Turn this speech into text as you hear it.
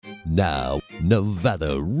Now,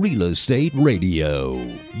 Nevada Real Estate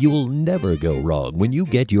Radio. You'll never go wrong when you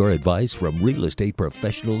get your advice from real estate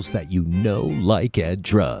professionals that you know, like, and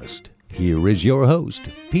trust. Here is your host,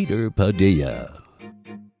 Peter Padilla.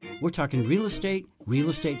 We're talking real estate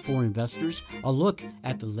for investors, a look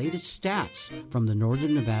at the latest stats from the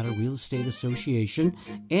Northern Nevada Real Estate Association,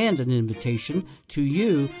 and an invitation to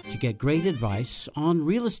you to get great advice on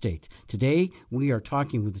real estate. Today, we are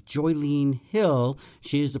talking with Joylene Hill.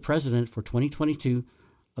 She is the president for 2022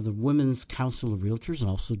 of the Women's Council of Realtors,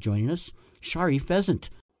 and also joining us, Shari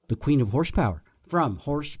Pheasant, the Queen of Horsepower from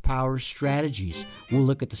Horsepower Strategies. We'll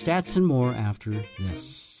look at the stats and more after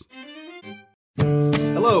this.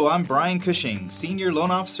 Hello, I'm Brian Cushing, Senior Loan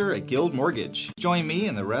Officer at Guild Mortgage. Join me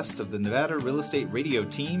and the rest of the Nevada Real Estate Radio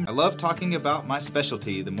team. I love talking about my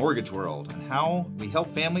specialty, the mortgage world, and how we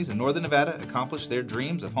help families in Northern Nevada accomplish their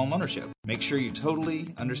dreams of home ownership. Make sure you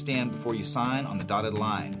totally understand before you sign on the dotted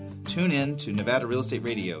line. Tune in to Nevada Real Estate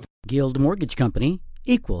Radio. Guild Mortgage Company,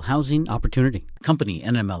 Equal Housing Opportunity. Company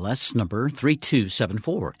NMLS number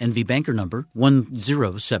 3274. NV Banker number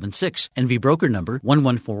 1076. NV Broker number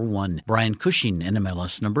 1141. Brian Cushing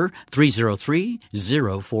NMLS number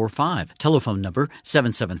 303045. Telephone number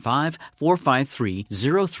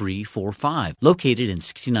 775-453-0345. Located in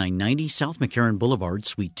 6990 South McCarran Boulevard,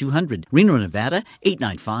 Suite 200, Reno, Nevada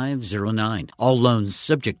 89509. All loans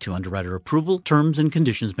subject to underwriter approval. Terms and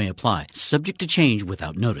conditions may apply. Subject to change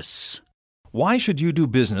without notice. Why should you do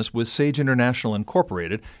business with Sage International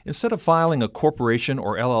Incorporated instead of filing a corporation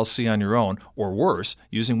or LLC on your own, or worse,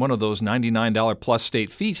 using one of those $99 plus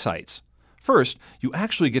state fee sites? First, you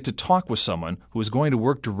actually get to talk with someone who is going to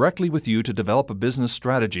work directly with you to develop a business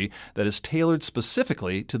strategy that is tailored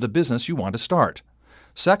specifically to the business you want to start.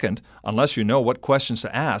 Second, unless you know what questions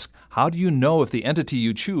to ask, how do you know if the entity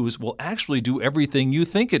you choose will actually do everything you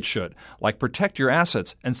think it should, like protect your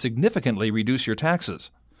assets and significantly reduce your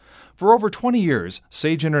taxes? For over 20 years,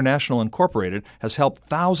 Sage International Incorporated has helped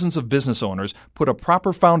thousands of business owners put a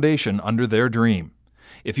proper foundation under their dream.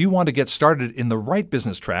 If you want to get started in the right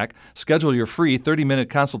business track, schedule your free 30-minute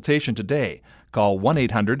consultation today. Call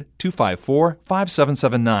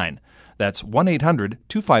 1-800-254-5779. That's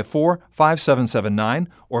 1-800-254-5779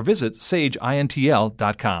 or visit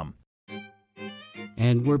sageintl.com.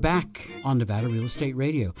 And we're back on Nevada Real Estate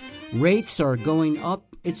Radio. Rates are going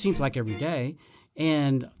up, it seems like every day.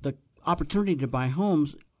 And the opportunity to buy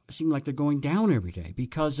homes seem like they're going down every day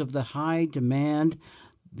because of the high demand,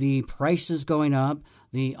 the prices going up,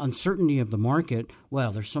 the uncertainty of the market.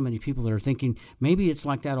 Well, there's so many people that are thinking maybe it's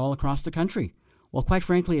like that all across the country. Well, quite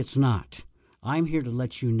frankly, it's not. I'm here to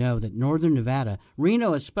let you know that Northern Nevada,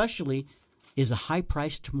 Reno especially, is a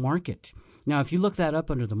high-priced market. Now, if you look that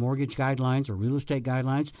up under the mortgage guidelines or real estate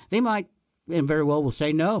guidelines, they might and very well will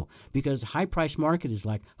say no, because high-price market is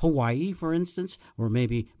like Hawaii, for instance, or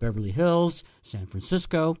maybe Beverly Hills, San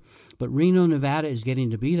Francisco. But Reno, Nevada is getting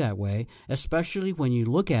to be that way, especially when you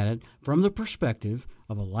look at it from the perspective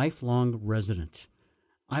of a lifelong resident.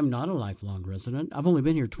 I'm not a lifelong resident. I've only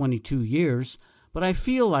been here 22 years, but I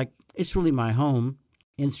feel like it's really my home,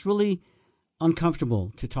 and it's really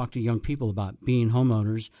uncomfortable to talk to young people about being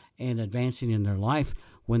homeowners and advancing in their life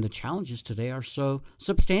when the challenges today are so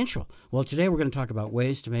substantial. Well, today we're going to talk about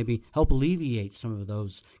ways to maybe help alleviate some of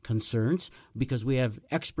those concerns because we have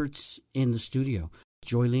experts in the studio.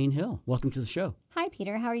 Joylene Hill, welcome to the show. Hi,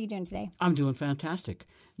 Peter. How are you doing today? I'm doing fantastic.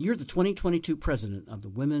 You're the 2022 president of the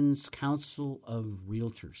Women's Council of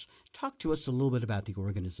Realtors. Talk to us a little bit about the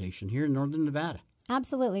organization here in Northern Nevada.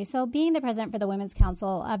 Absolutely. So being the president for the Women's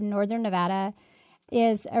Council of Northern Nevada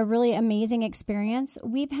is a really amazing experience.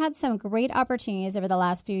 We've had some great opportunities over the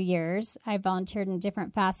last few years. I volunteered in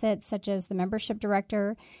different facets, such as the membership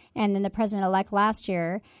director and then the president-elect last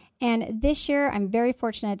year. And this year, I'm very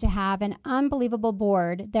fortunate to have an unbelievable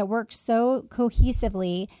board that works so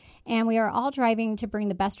cohesively, and we are all driving to bring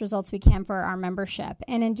the best results we can for our membership.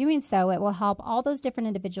 And in doing so, it will help all those different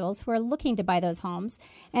individuals who are looking to buy those homes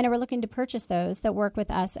and who are looking to purchase those that work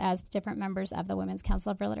with us as different members of the Women's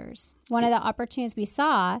Council of Realtors. One of the opportunities we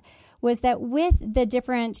saw was that with the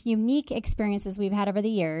different unique experiences we've had over the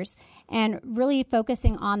years and really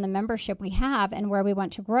focusing on the membership we have and where we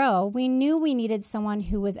want to grow, we knew we needed someone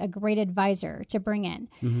who was a great advisor to bring in.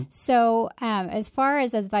 Mm-hmm. So as far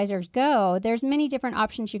as advisors go, there's many different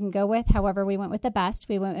options you can go with. However, we went with the best.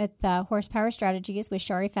 We went with Horsepower Strategies with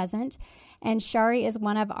Shari Pheasant. And Shari is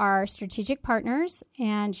one of our strategic partners,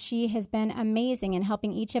 and she has been amazing in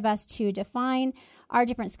helping each of us to define our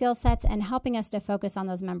different skill sets and helping us to focus on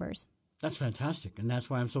those members. That's fantastic, and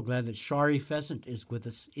that's why I'm so glad that Shari Pheasant is with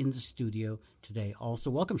us in the studio today.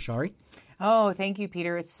 Also, welcome, Shari. Oh, thank you,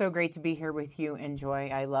 Peter. It's so great to be here with you and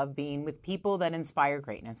Joy. I love being with people that inspire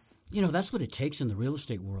greatness. You know, that's what it takes in the real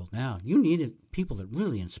estate world now. You need people that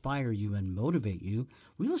really inspire you and motivate you.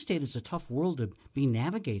 Real estate is a tough world to be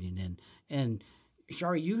navigating in. And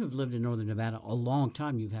Shari, you have lived in Northern Nevada a long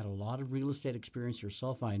time. You've had a lot of real estate experience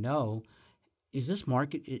yourself, I know. Is this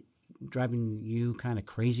market driving you kind of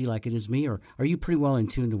crazy like it is me, or are you pretty well in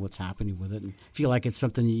tune to what's happening with it and feel like it's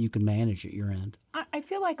something that you can manage at your end? I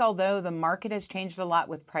feel like although the market has changed a lot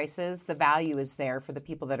with prices, the value is there for the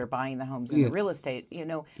people that are buying the homes in the real estate. You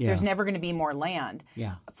know, there's never going to be more land.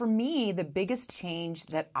 Yeah. For me, the biggest change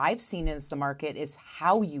that I've seen in the market is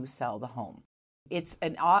how you sell the home. It's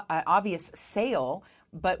an obvious sale,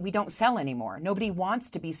 but we don't sell anymore. Nobody wants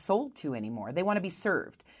to be sold to anymore. They want to be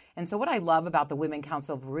served. And so what I love about the Women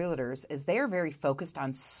Council of Realtors is they are very focused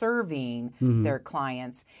on serving their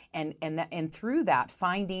clients and through that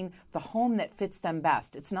finding the home that fits them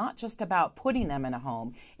best. It's not just about putting them in a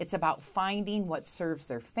home. It's about finding what serves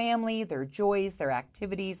their family, their joys, their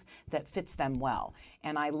activities that fits them well.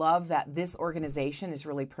 And I love that this organization is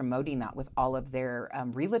really promoting that with all of their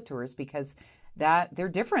realtors because that they're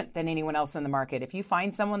different than anyone else in the market. If you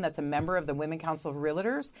find someone that's a member of the Women Council of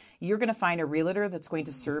Realtors, you're going to find a realtor that's going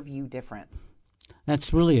to serve you different.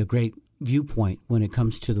 That's really a great viewpoint when it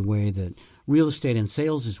comes to the way that real estate and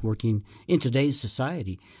sales is working in today's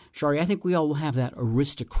society. Shari, I think we all have that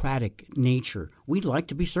aristocratic nature. We'd like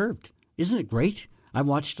to be served. Isn't it great? I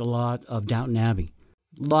watched a lot of Downton Abbey.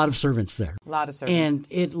 A lot of servants there. A lot of servants.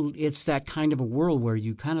 And it's that kind of a world where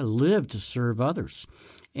you kind of live to serve others.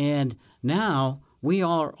 And now we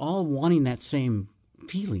are all wanting that same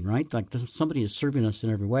feeling, right? Like somebody is serving us in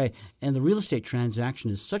every way. And the real estate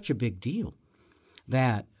transaction is such a big deal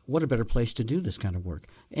that what a better place to do this kind of work.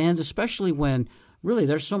 And especially when really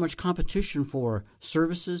there's so much competition for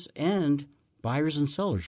services and buyers and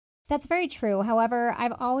sellers. That's very true. However,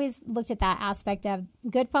 I've always looked at that aspect of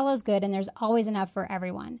good follows good, and there's always enough for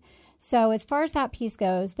everyone. So as far as that piece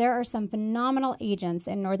goes, there are some phenomenal agents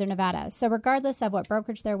in Northern Nevada. So regardless of what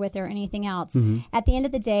brokerage they're with or anything else, at the end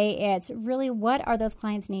of the day, it's really what are those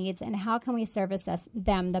clients' needs and how can we service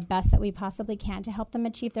them the best that we possibly can to help them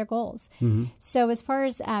achieve their goals. So as far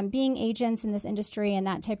as being agents in this industry and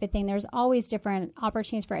that type of thing, there's always different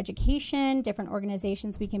opportunities for education, different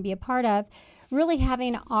organizations we can be a part of. Really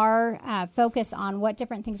having our focus on what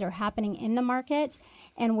different things are happening in the market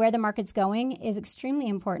and where the market's going is extremely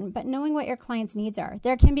important, but knowing what your clients' needs are.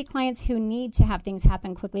 There can be clients who need to have things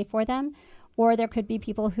happen quickly for them, or there could be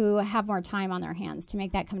people who have more time on their hands to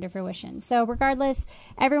make that come to fruition. So regardless,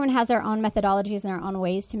 everyone has their own methodologies and their own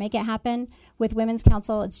ways to make it happen. With Women's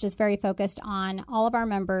Council, it's just very focused on all of our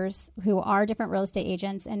members who are different real estate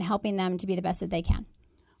agents and helping them to be the best that they can.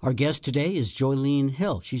 Our guest today is Joylene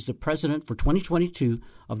Hill. She's the president for 2022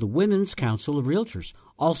 of the Women's Council of Realtors.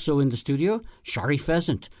 Also in the studio, Shari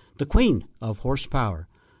Pheasant, the queen of horsepower.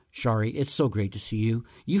 Shari, it's so great to see you.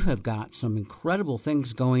 You have got some incredible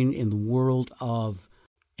things going in the world of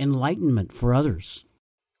enlightenment for others,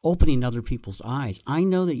 opening other people's eyes. I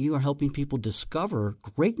know that you are helping people discover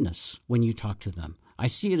greatness when you talk to them. I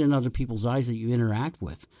see it in other people's eyes that you interact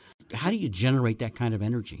with. How do you generate that kind of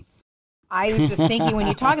energy? I was just thinking, when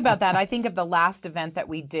you talk about that, I think of the last event that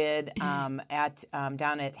we did down at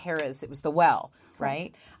Harrah's. It was the Well,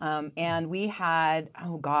 right? And we had,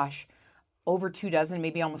 over 2 dozen,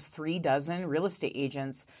 maybe almost 3 dozen real estate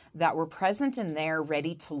agents that were present in there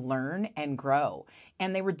ready to learn and grow.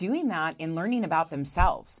 And they were doing that in learning about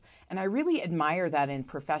themselves. And I really admire that in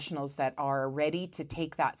professionals that are ready to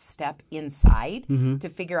take that step inside to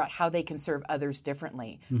figure out how they can serve others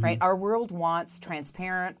differently, right? Our world wants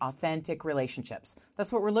transparent, authentic relationships.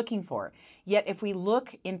 That's what we're looking for. Yet if we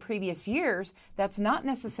look in previous years, that's not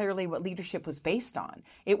necessarily what leadership was based on.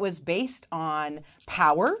 It was based on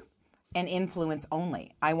power and influence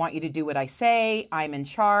only. I want you to do what I say. I'm in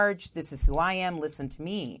charge. This is who I am. Listen to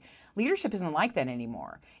me. Leadership isn't like that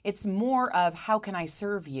anymore. It's more of how can I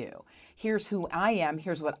serve you? Here's who I am.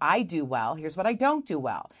 Here's what I do well. Here's what I don't do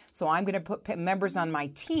well. So I'm going to put members on my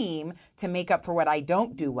team to make up for what I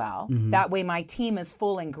don't do well. That way my team is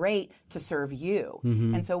full and great to serve you.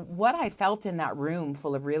 And so what I felt in that room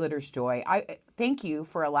full of realtors, Joy, I thank you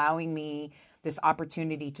for allowing me this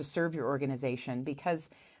opportunity to serve your organization, because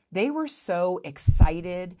They were so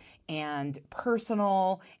excited and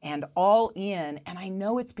personal and all in. And I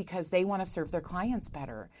know it's because they want to serve their clients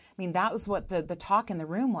better. I mean, that was what the talk in the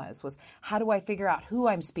room was how do I figure out who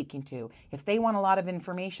I'm speaking to? If they want a lot of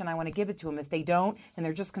information, I want to give it to them. If they don't, and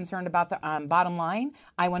they're just concerned about the bottom line,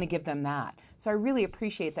 I want to give them that. So I really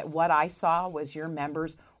appreciate that what I saw was your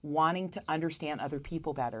members wanting to understand other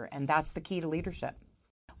people better. And that's the key to leadership.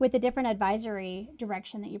 With the different advisory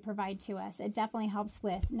direction that you provide to us, it definitely helps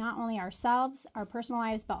with not only ourselves, our personal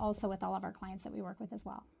lives, but also with all of our clients that we work with as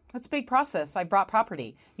well. It's a big process. I brought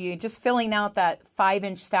property. You just filling out that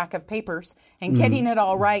 5-inch stack of papers and getting it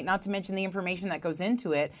all right, not to mention the information that goes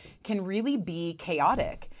into it, can really be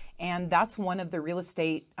chaotic. And that's one of the real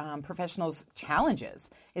estate professionals' challenges,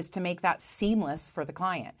 is to make that seamless for the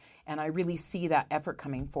client. And I really see that effort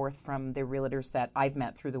coming forth from the realtors that I've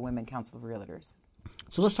met through the Women's Council of Realtors.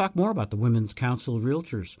 So let's talk more about the Women's Council of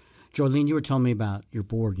Realtors. Jolene, you were telling me about your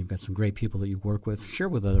board. You've got some great people that you work with. Share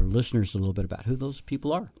with other listeners a little bit about who those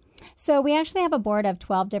people are. So we actually have a board of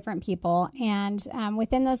 12 different people, and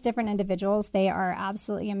within those different individuals, they are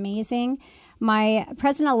absolutely amazing. My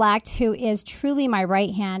president-elect, who is truly my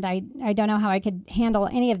right hand, I don't know how I could handle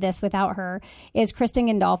any of this without her, is Kristen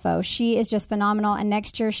Gandolfo. She is just phenomenal, and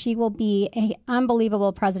next year she will be an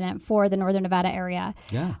unbelievable president for the Northern Nevada area.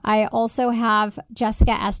 Yeah. I also have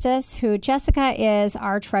Jessica Estes, Jessica is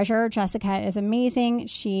our treasurer. Jessica is amazing.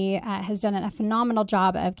 She has done a phenomenal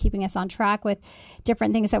job of keeping us on track with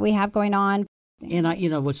different things that we have going on. And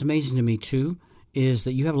what's amazing to me, too, is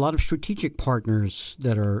that you have a lot of strategic partners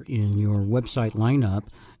that are in your website lineup,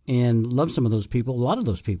 and love some of those people. A lot of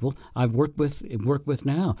those people I've worked with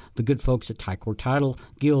now. The good folks at Ticor Title,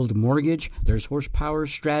 Guild Mortgage, there's Horsepower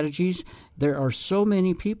Strategies. There are so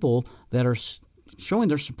many people that are showing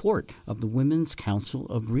their support of the Women's Council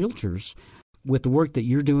of Realtors. With the work that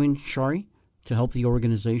you're doing, Shari, to help the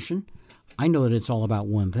organization, I know that it's all about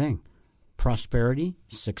one thing: prosperity,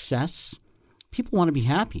 success. People want to be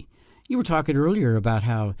happy. You were talking earlier about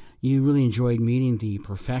how you really enjoyed meeting the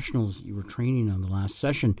professionals you were training on the last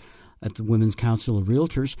session at the Women's Council of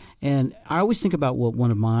Realtors. And I always think about what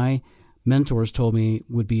one of my mentors told me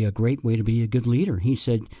would be a great way to be a good leader. He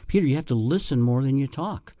said, Peter, you have to listen more than you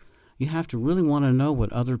talk. You have to really want to know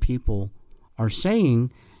what other people are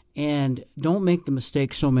saying, and don't make the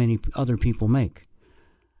mistake so many other people make.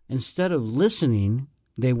 Instead of listening,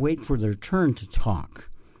 they wait for their turn to talk.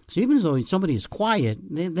 So even though somebody is quiet,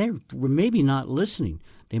 they're maybe not listening.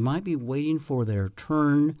 They might be waiting for their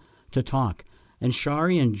turn to talk. And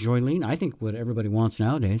Shari and Jolene, I think what everybody wants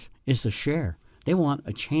nowadays is to share. They want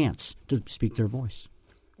a chance to speak their voice.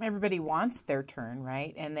 Everybody wants their turn,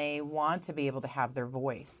 right? And they want to be able to have their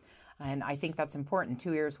voice. And I think that's important.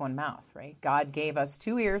 2 ears, 1 mouth, right? God gave us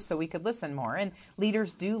 2 ears so we could listen more. And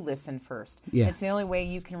leaders do listen first. Yeah. It's the only way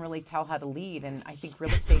you can really tell how to lead. And I think real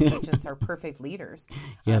estate agents are perfect leaders.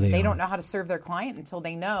 Yeah, they don't know how to serve their client until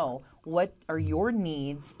they know what are your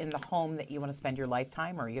needs in the home that you want to spend your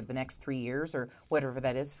lifetime or the next 3 years or whatever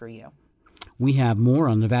that is for you. We have more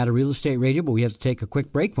on Nevada Real Estate Radio, but we have to take a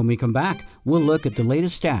quick break. When we come back, we'll look at the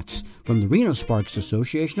latest stats from the Reno Sparks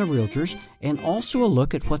Association of Realtors and also a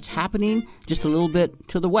look at what's happening just a little bit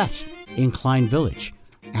to the west in Klein Village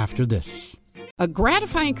after this. A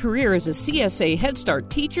gratifying career as a CSA Head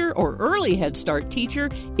Start teacher or early Head Start teacher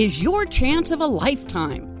is your chance of a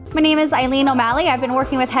lifetime. My name is Eileen O'Malley. I've been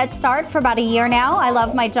working with Head Start for about a year now. I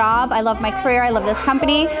love my job. I love my career. I love this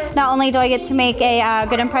company. Not only do I get to make a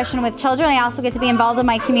good impression with children, I also get to be involved in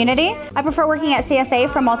my community. I prefer working at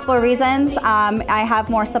CSA for multiple reasons. I have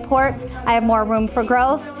more support. I have more room for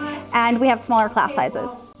growth. And we have smaller class sizes.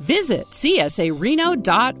 Visit csareno.org.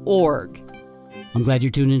 I'm glad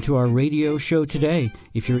you tuned into our radio show today.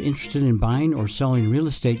 If you're interested in buying or selling real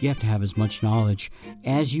estate, you have to have as much knowledge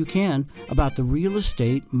as you can about the real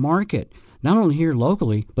estate market. Not only here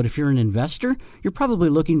locally, but if you're an investor, you're probably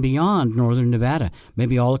looking beyond Northern Nevada,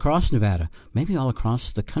 maybe all across Nevada, maybe all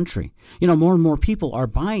across the country. More and more people are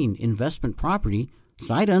buying investment property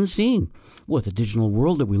sight unseen. With the digital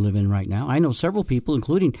world that we live in right now, I know several people,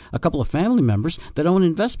 including a couple of family members, that own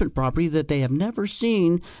investment property that they have never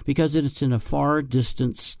seen because it's in a far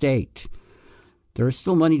distant state. There is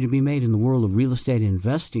still money to be made in the world of real estate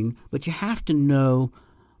investing, but you have to know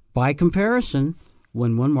by comparison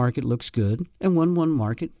when one market looks good and when one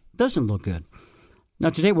market doesn't look good. Now,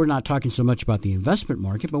 today we're not talking so much about the investment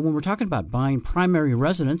market, but when we're talking about buying primary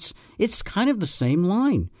residence, it's kind of the same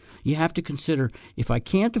line. You have to consider, if I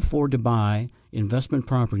can't afford to buy investment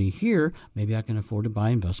property here, maybe I can afford to buy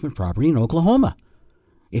investment property in Oklahoma.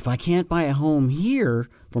 If I can't buy a home here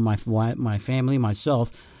for my family,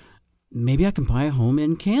 myself, maybe I can buy a home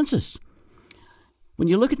in Kansas. When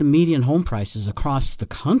you look at the median home prices across the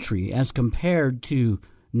country as compared to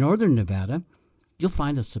northern Nevada, you'll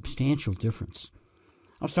find a substantial difference.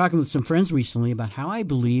 I was talking with some friends recently about how I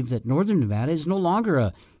believe that northern Nevada is no longer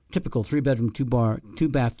a typical 3-bedroom,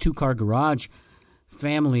 2-bath, 2-car garage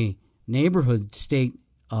family neighborhood state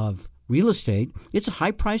of real estate. It's a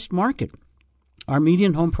high-priced market. Our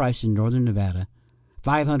median home price in northern Nevada,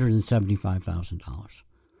 $575,000.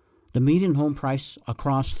 The median home price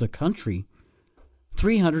across the country,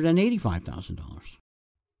 $385,000.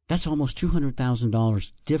 That's almost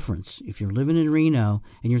 $200,000 difference. If you're living in Reno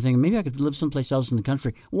and you're thinking, maybe I could live someplace else in the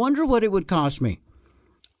country, wonder what it would cost me.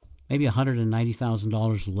 Maybe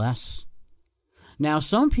 $190,000 less. Now,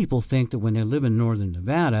 some people think that when they live in northern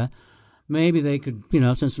Nevada, maybe they could,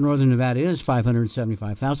 since northern Nevada is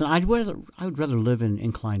 $575,000, I would rather live in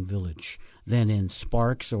Incline Village than in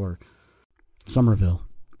Sparks or Somerville.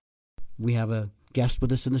 We have a guest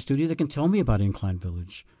with us in the studio that can tell me about Incline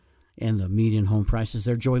Village and the median home prices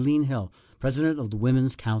there. Joylene Hill, president of the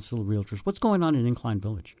Women's Council of Realtors. What's going on in Incline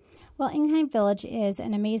Village? Well, Incline Village is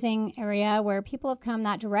an amazing area where people have come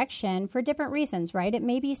that direction for different reasons, right? It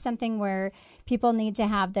may be something where people need to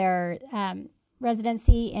have their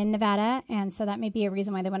residency in Nevada, and so that may be a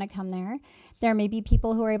reason why they want to come there. There may be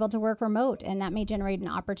people who are able to work remote, and that may generate an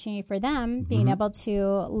opportunity for them being able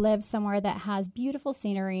to live somewhere that has beautiful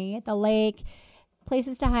scenery, the lake,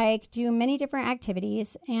 places to hike, do many different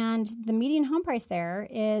activities, and the median home price there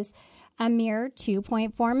is a mere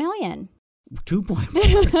 $2.4 million.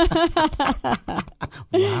 2.4.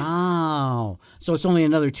 Wow. So it's only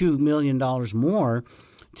another $2 million more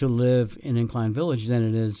to live in Incline Village than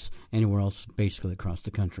it is anywhere else basically across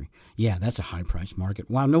the country. Yeah, that's a high-priced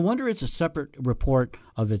market. Wow, no wonder it's a separate report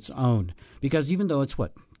of its own, because even though it's,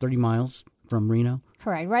 30 miles from Reno?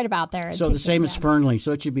 Correct, right about there. So the same as Fernley,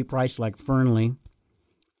 so it should be priced like Fernley.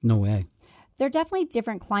 No way. They're definitely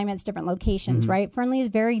different climates, different locations, right? Fernley is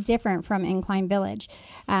very different from Incline Village.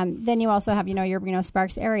 Then you also have, your Reno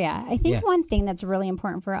Sparks area. I think one thing that's really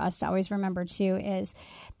important for us to always remember, too, is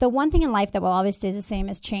the one thing in life that will always stay the same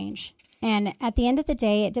is change. And at the end of the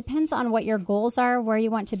day, it depends on what your goals are, where you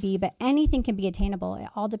want to be, but anything can be attainable. It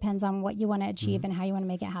all depends on what you want to achieve and how you want to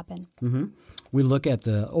make it happen. We look at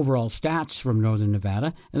the overall stats from northern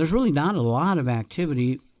Nevada, and there's really not a lot of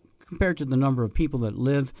activity compared to the number of people that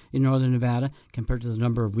live in northern Nevada, compared to the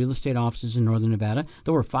number of real estate offices in northern Nevada.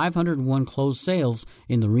 There were 501 closed sales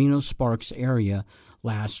in the Reno Sparks area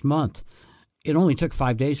last month. It only took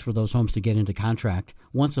 5 days for those homes to get into contract.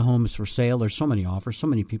 Once a home is for sale, there's so many offers, so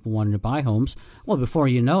many people wanting to buy homes. Well, before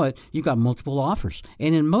you know it, you've got multiple offers.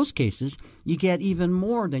 And in most cases, you get even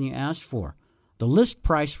more than you asked for. The list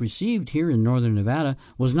price received here in northern Nevada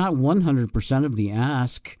was not 100% of the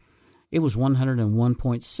ask. It was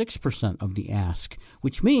 101.6% of the ask,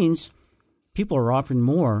 which means people are offering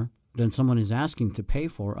more than someone is asking to pay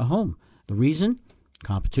for a home. The reason?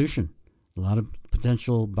 Competition. A lot of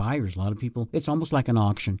potential buyers, a lot of people. It's almost like an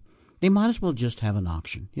auction. They might as well just have an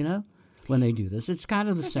auction, when they do this. It's kind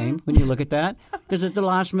of the same when you look at that, because at the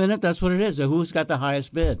last minute, that's what it is. Who's got the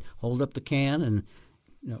highest bid? Hold up the can and,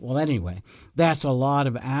 anyway, that's a lot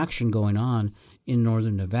of action going on in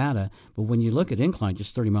northern Nevada. But when you look at Incline,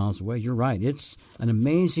 just 30 miles away, you're right. It's an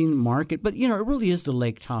amazing market. But, it really is the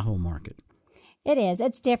Lake Tahoe market. It is.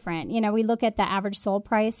 It's different. We look at the average sold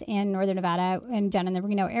price in northern Nevada and down in the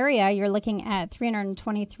Reno area, you're looking at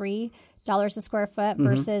 $323 a square foot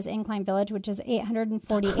versus Incline Village, which is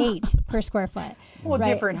 $848 per square foot. Well,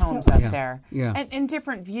 right? different homes up there. Yeah. And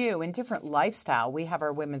different view and different lifestyle. We have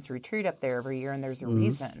our women's retreat up there every year, and there's a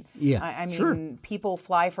reason. Yeah, I mean, sure. People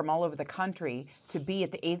fly from all over the country to be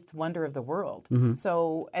at the eighth wonder of the world.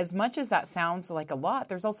 So as much as that sounds like a lot,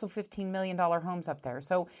 there's also $15 million homes up there.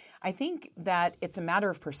 So I think that it's a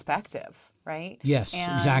matter of perspective, right? Yes,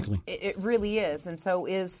 and exactly. It really is. And so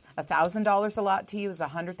is $1,000 a lot to you? Is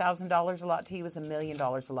 $100,000 a lot to you? Is $1 million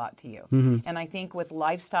a lot to you? And I think with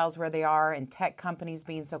lifestyles where they are and tech companies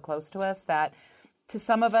being so close to us, that to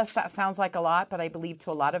some of us that sounds like a lot, but I believe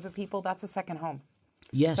to a lot of people that's a second home.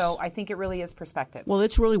 Yes. So I think it really is perspective. Well,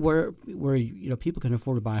 it's really where people can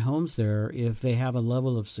afford to buy homes there if they have a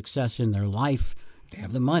level of success in their life. If they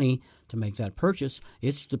have the money to make that purchase.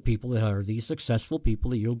 It's the people that are the successful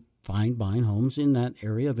people that you'll find buying homes in that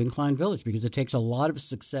area of Incline Village, because it takes a lot of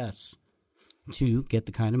success to get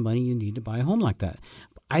the kind of money you need to buy a home like that.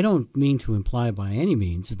 I don't mean to imply by any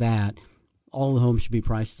means that all the homes should be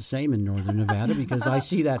priced the same in northern Nevada, because I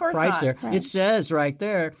see that price not. there. Right. It says right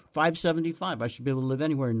there, $575. I should be able to live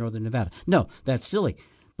anywhere in northern Nevada. No, that's silly.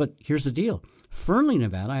 But here's the deal. Fernley,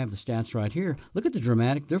 Nevada, I have the stats right here. Look at the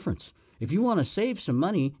dramatic difference. If you want to save some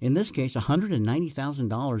money, in this case,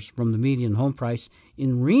 $190,000 from the median home price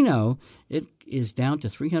in Reno, it is down to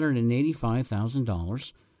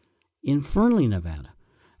 $385,000 in Fernley, Nevada.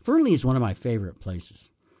 Fernley is one of my favorite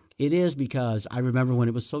places. It is because I remember when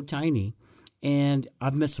it was so tiny, and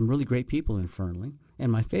I've met some really great people in Fernley,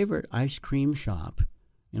 and my favorite ice cream shop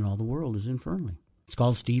in all the world is in Fernley. It's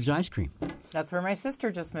called Steve's Ice Cream. That's where my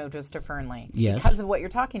sister just moved, was to Fernley. Yes. Because of what you're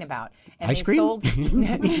talking about. And Ice cream?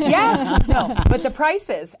 Yes. No, but the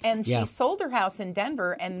prices. And Yeah. she sold her house in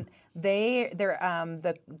Denver, and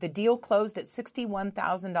the deal closed at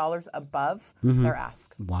 $61,000 above their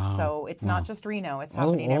ask. Wow. So it's not just Reno. It's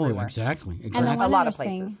happening everywhere. Exactly. And the A one lot of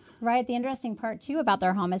interesting- places. Right. The interesting part, too, about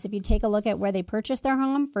their home is if you take a look at where they purchased their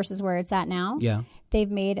home versus where it's at now, Yeah.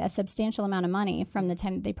 they've made a substantial amount of money from the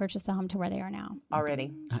time that they purchased the home to where they are now.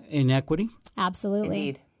 Already. Inequity? Absolutely.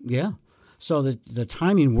 Indeed. Yeah. So the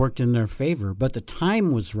timing worked in their favor, but the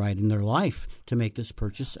time was right in their life to make this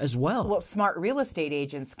purchase as well. Well, smart real estate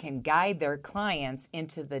agents can guide their clients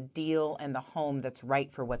into the deal and the home that's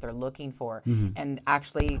right for what they're looking for. And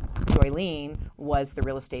actually, Joylene was the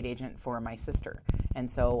real estate agent for my sister. And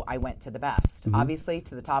so I went to the best, obviously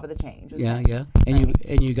to the top of the chain. Just Yeah, saying. yeah.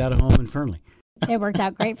 And you got a home in Fernley. It worked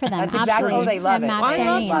out great for them. That's exactly- Absolutely. oh, they love And it. matched I their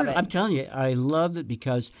love needs. it. I'm telling you, I love it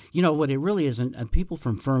because, you know, what it really isn't, and people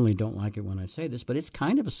from Fernley don't like it when I say this, but it's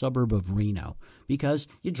kind of a suburb of Reno because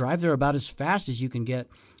you drive there about as fast as you can get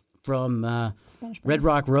from Red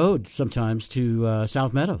Rock Road sometimes to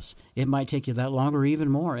South Meadows. It might take you that long or even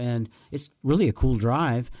more, and it's really a cool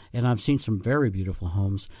drive, and I've seen some very beautiful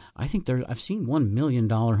homes. I've seen $1 million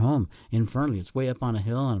home in Fernley. It's way up on a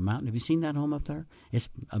hill on a mountain. Have you seen that home up there? It's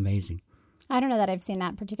amazing. I don't know that I've seen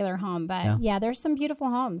that particular home, but yeah, there's some beautiful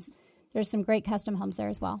homes. There's some great custom homes there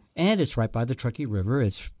as well. And it's right by the Truckee River.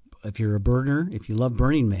 It's, if you're a burner, if you love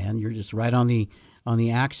Burning Man, you're just right on the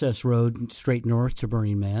access road straight north to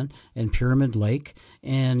Burning Man and Pyramid Lake,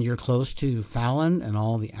 and you're close to Fallon and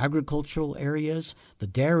all the agricultural areas, the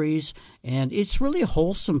dairies, and it's really a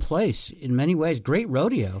wholesome place in many ways. Great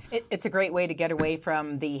rodeo. It's a great way to get away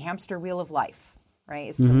from the hamster wheel of life. Right,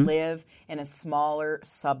 is to live in a smaller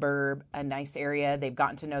suburb, a nice area. They've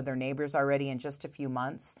gotten to know their neighbors already in just a few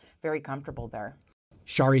months. Very comfortable there.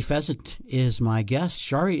 Shari Pheasant is my guest.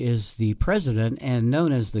 Shari is the president and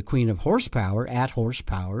known as the Queen of Horsepower at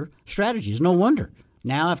Horsepower Strategies. No wonder.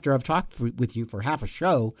 Now, after I've talked with you for half a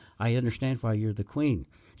show, I understand why you're the queen.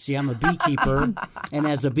 See, I'm a beekeeper, and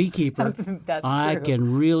as a beekeeper, I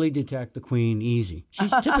can really detect the queen easy.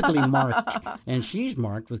 She's typically marked, and she's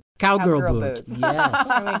marked with cowgirl boots. Yes.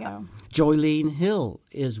 There we go. Joylene Hill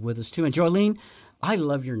is with us, too. And Joylene, I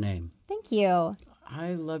love your name. Thank you.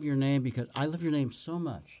 I love your name because I love your name so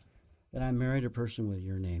much that I married a person with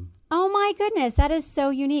your name. Oh, my goodness. That is so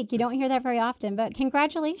unique. You don't hear that very often, but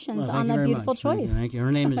congratulations on the beautiful choice. Thank you.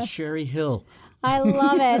 Her name is Sherry Hill. I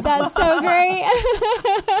love it. That's so great.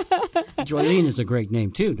 Joylene is a great name,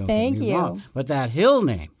 too. Don't Thank get me you. wrong. But that Hill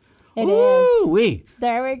name. It is. Wee.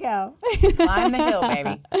 There we go. Climb the hill,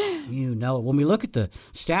 baby. You know it. When we look at the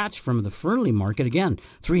stats from the Fernley market, again,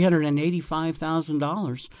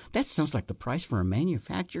 $385,000. That sounds like the price for a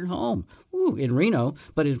manufactured home. Ooh, in Reno.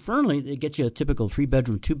 But in Fernley, it gets you a typical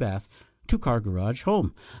 3-bedroom, 2-bath, 2-car garage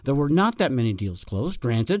home. There were not that many deals closed.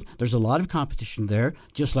 Granted, there's a lot of competition there,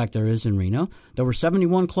 just like there is in Reno. There were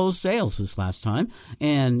 71 closed sales this last time.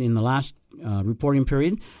 And in the last reporting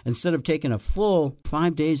period, instead of taking a full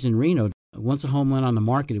 5 days in Reno, once a home went on the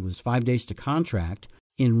market, it was 5 days to contract.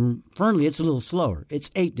 In Fernley, it's a little slower. It's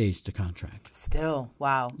 8 days to contract. Still,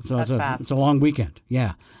 wow, So that's fast. it's a long weekend,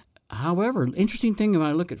 yeah. However, interesting thing when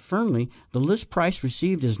I look at Fernley, the list price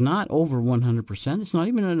received is not over 100%. It's not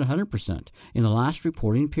even at 100%. In the last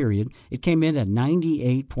reporting period, it came in at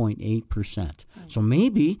 98.8%. So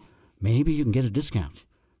maybe you can get a discount.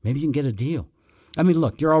 Maybe you can get a deal. I mean,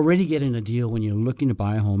 look, you're already getting a deal when you're looking to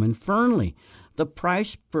buy a home in Fernley. The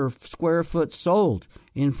price per square foot sold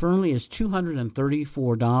in Fernley is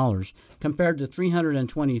 $234 compared to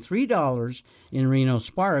 $323 in Reno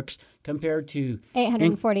Sparks compared to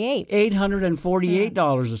 $848.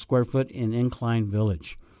 $848 a square foot in Incline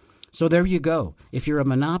Village. So there you go. If you're a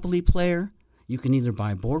Monopoly player, you can either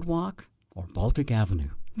buy Boardwalk or Baltic Avenue.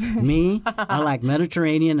 Me, I like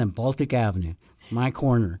Mediterranean and Baltic Avenue. My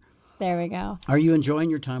corner. There we go. Are you enjoying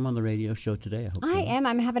your time on the radio show today? I hope so. I am.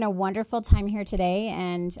 I'm having a wonderful time here today,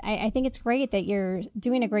 and I think it's great that you're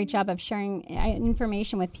doing a great job of sharing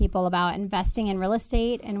information with people about investing in real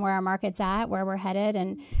estate and where our market's at, where we're headed,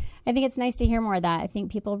 and I think it's nice to hear more of that. I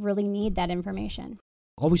think people really need that information.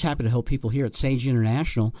 Always happy to help people here at Sage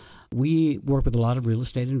International. We work with a lot of real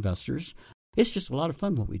estate investors. It's just a lot of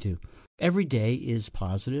fun what we do. Every day is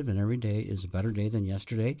positive, and every day is a better day than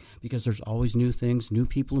yesterday because there's always new things, new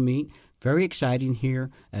people to meet. Very exciting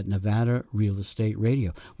here at Nevada Real Estate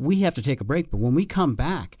Radio. We have to take a break, but when we come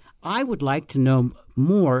back, I would like to know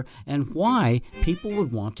more and why people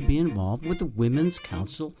would want to be involved with the Women's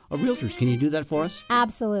Council of Realtors. Can you do that for us?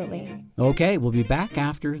 Absolutely. Okay, we'll be back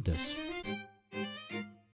after this.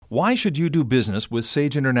 Why should you do business with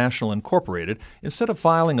Sage International Incorporated instead of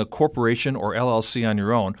filing a corporation or LLC on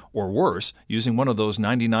your own, or worse, using one of those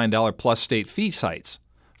 $99 plus state fee sites?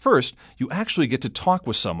 First, you actually get to talk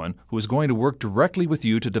with someone who is going to work directly with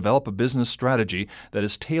you to develop a business strategy that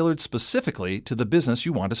is tailored specifically to the business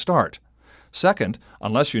you want to start. Second,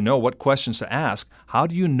 unless you know what questions to ask, how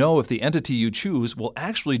do you know if the entity you choose will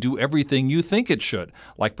actually do everything you think it should,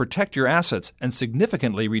 like protect your assets and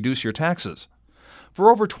significantly reduce your taxes? For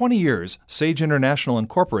over 20 years, Sage International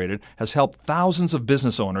Incorporated has helped thousands of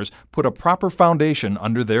business owners put a proper foundation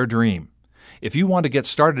under their dream. If you want to get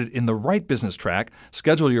started in the right business track,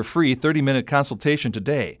 schedule your free 30-minute consultation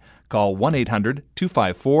today. Call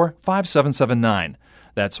 1-800-254-5779.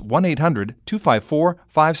 That's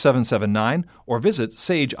 1-800-254-5779 or visit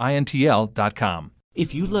sageintl.com.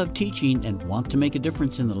 If you love teaching and want to make a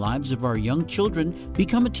difference in the lives of our young children,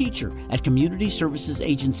 become a teacher at Community Services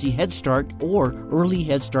Agency Head Start or Early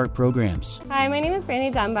Head Start programs. Hi, my name is Brandy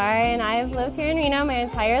Dunbar, and I've lived here in Reno my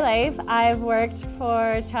entire life. I've worked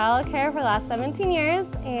for childcare for the last 17 years,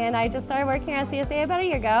 and I just started working at CSA about a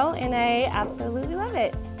year ago, and I absolutely love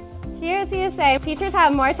it. Here at CSA, teachers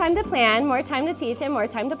have more time to plan, more time to teach, and more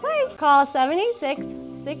time to play. Call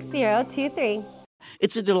 786-6023.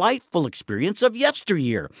 It's a delightful experience of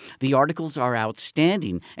yesteryear. The articles are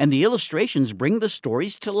outstanding, and the illustrations bring the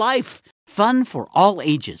stories to life. Fun for all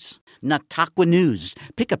ages. Nataqua News.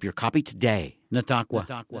 Pick up your copy today. Nataqua.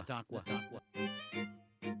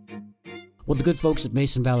 Well, the good folks at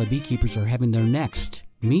Mason Valley Beekeepers are having their next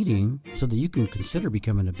meeting so that you can consider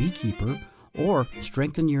becoming a beekeeper or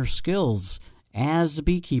strengthen your skills as a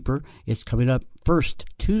beekeeper. It's coming up first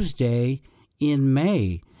Tuesday in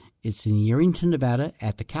May. It's in Yerington, Nevada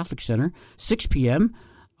at the Catholic Center, 6 p.m.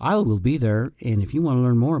 I will be there, and if you want to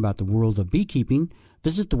learn more about the world of beekeeping,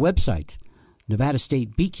 visit the website,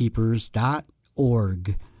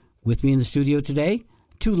 nevadastatebeekeepers.org. With me in the studio today,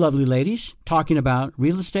 two lovely ladies talking about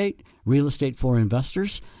real estate for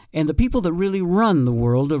investors, and the people that really run the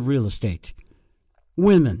world of real estate.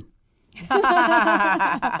 Women.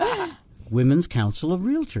 Women's Council of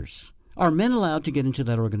Realtors. Are men allowed to get into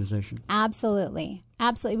that organization? Absolutely.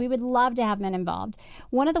 Absolutely. We would love to have men involved.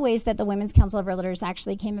 One of the ways that the Women's Council of Realtors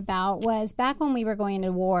actually came about was back when we were going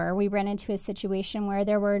into war, we ran into a situation where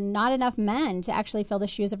there were not enough men to actually fill the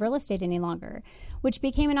shoes of real estate any longer, which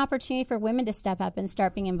became an opportunity for women to step up and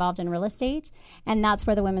start being involved in real estate. And that's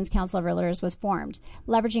where the Women's Council of Realtors was formed,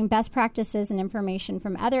 leveraging best practices and information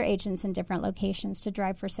from other agents in different locations to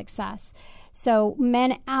drive for success. So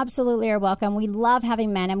men absolutely are welcome. We love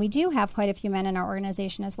having men, and we do have quite a few men in our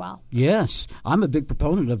organization as well. Yes. I'm a big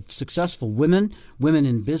proponent of successful women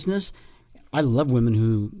in business. I love women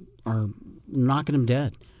who are knocking them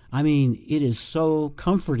dead. I mean, it is so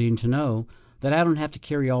comforting to know that I don't have to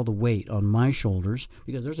carry all the weight on my shoulders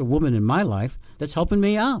because there's a woman in my life that's helping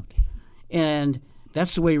me out. And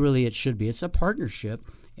that's the way really it should be. It's a partnership.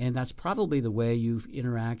 And that's probably the way you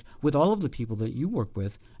interact with all of the people that you work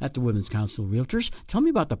with at the Women's Council of Realtors. Tell me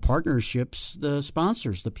about the partnerships, the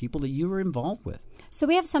sponsors, the people that you are involved with. So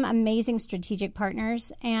we have some amazing strategic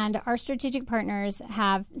partners, and our strategic partners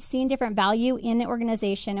have seen different value in the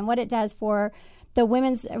organization and what it does for the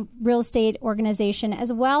women's real estate organization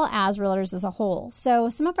as well as realtors as a whole. So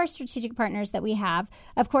some of our strategic partners that we have,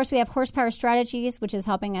 of course, we have Horsepower Strategies, which is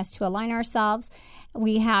helping us to align ourselves.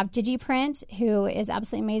 We have DigiPrint, who is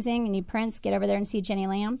absolutely amazing. You need prints, get over there and see Jenny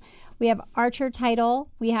Lamb. We have Archer Title.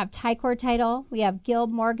 We have Tycor Title. We have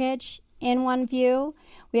Guild Mortgage, In1 View.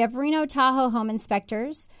 We have Reno Tahoe Home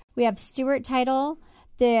Inspectors. We have Stewart Title,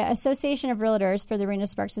 the Association of Realtors for the Reno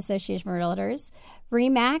Sparks Association of Realtors,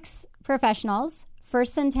 RE/MAX Professionals,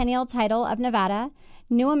 First Centennial Title of Nevada,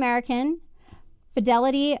 New American,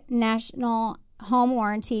 Fidelity National Home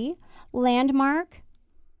Warranty, Landmark,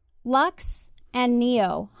 Lux, and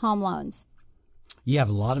Neo Home Loans. You have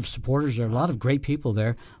a lot of supporters there, a lot of great people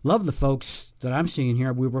there. Love the folks that I'm seeing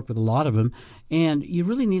here. We work with a lot of them. And you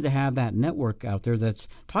really need to have that network out there that's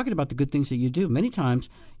talking about the good things that you do. Many times,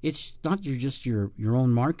 it's not just your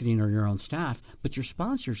own marketing or your own staff, but your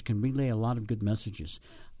sponsors can relay a lot of good messages.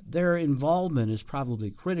 their involvement is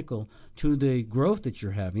probably critical to the growth that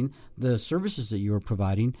you're having, the services that you're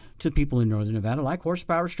providing to people in Northern Nevada, like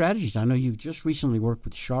Horsepower Strategies. I know you've just recently worked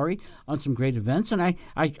with Shari on some great events, and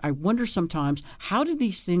I wonder sometimes, how do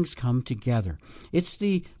these things come together? It's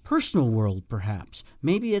the personal world, perhaps.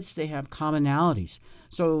 Maybe it's they have commonalities.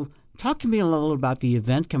 So talk to me a little about the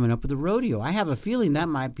event coming up with the rodeo. I have a feeling that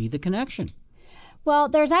might be the connection. Well,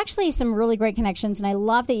 there's actually some really great connections, and I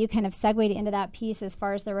love that you kind of segued into that piece as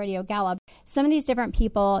far as the rodeo gala. Some of these different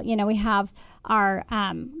people, we have our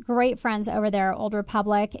great friends over there, Old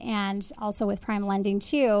Republic, and also with Prime Lending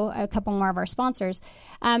too, a couple more of our sponsors.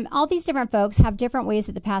 All these different folks have different ways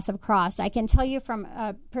that the paths have crossed. I can tell you from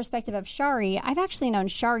a perspective of Shari, I've actually known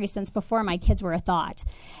Shari since before my kids were a thought.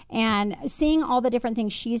 And seeing all the different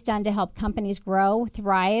things she's done to help companies grow,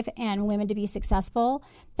 thrive, and women to be successful,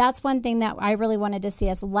 that's one thing that I really wanted to see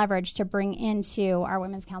us leverage to bring into our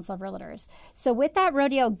Women's Council of Realtors. So with that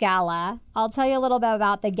rodeo gala, I'll tell you a little bit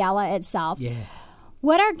about the gala itself. Yeah.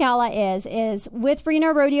 What our gala is with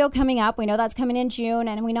Reno Rodeo coming up, we know that's coming in June,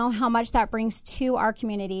 and we know how much that brings to our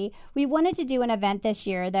community. We wanted to do an event this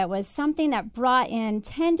year that was something that brought in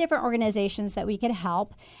 10 different organizations that we could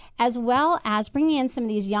help, as well as bringing in some of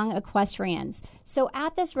these young equestrians. So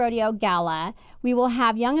at this rodeo gala, we will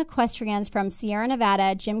have young equestrians from Sierra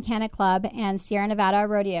Nevada Gymkhana Club and Sierra Nevada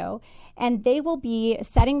Rodeo, and they will be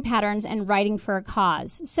setting patterns and riding for a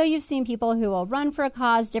cause. So you've seen people who will run for a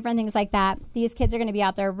cause, different things like that. These kids are going to be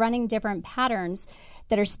out there running different patterns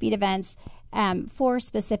that are speed events for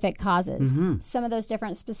specific causes. Mm-hmm. Some of those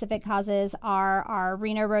different specific causes are our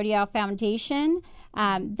Reno Rodeo Foundation,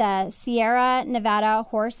 the Sierra Nevada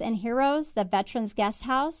Horse and Heroes, the Veterans Guest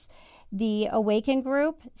House, the Awaken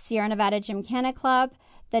Group, Sierra Nevada Gymkhana Club,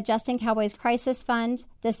 the Justin Cowboys Crisis Fund,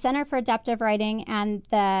 the Center for Adaptive Riding, and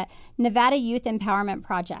the Nevada Youth Empowerment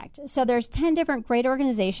Project. So there's 10 different great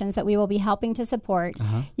organizations that we will be helping to support.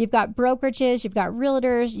 Uh-huh. You've got brokerages, you've got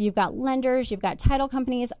realtors, you've got lenders, you've got title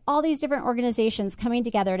companies, all these different organizations coming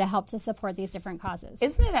together to help to support these different causes.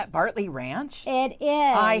 Isn't it at Bartley Ranch? It is.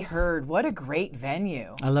 I heard. What a great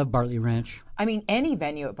venue. I love Bartley Ranch. I mean, any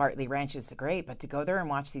venue at Bartley Ranch is great, but to go there and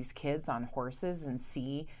watch these kids on horses and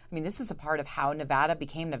see, this is a part of how Nevada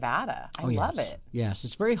became Nevada. I love it. Yes,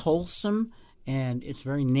 it's very wholesome, and it's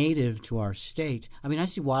very native to our state. I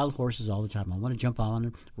see wild horses all the time. I want to jump on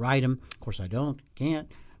them, ride them. Of course, I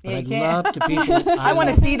can't. But I'd love to people. I want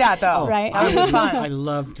to see that, though. Right. That would be fun. I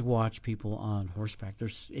love to watch people on horseback.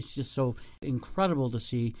 It's just so incredible to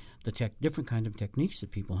see the different kind of techniques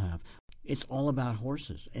that people have. It's all about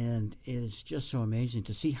horses, and it's just so amazing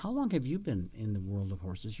to see. How long have you been in the world of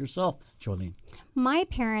horses yourself, Jolene? My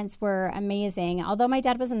parents were amazing. Although my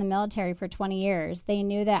dad was in the military for 20 years, they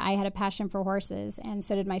knew that I had a passion for horses, and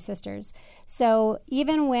so did my sisters. So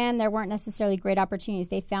even when there weren't necessarily great opportunities,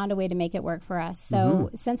 they found a way to make it work for us.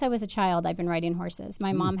 So since I was a child, I've been riding horses.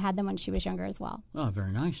 My mom had them when she was younger as well. Oh,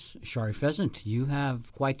 very nice. Shari Pheasant, you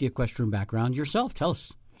have quite the equestrian background yourself. Tell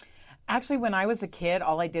us. Actually, when I was a kid,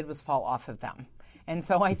 all I did was fall off of them. And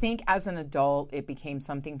so I think as an adult, it became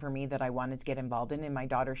something for me that I wanted to get involved in. And my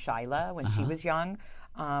daughter, Shyla, when she was young,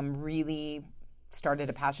 really started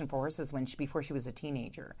a passion for horses before she was a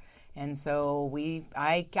teenager. And so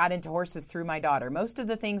I got into horses through my daughter. Most of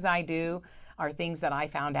the things I do are things that I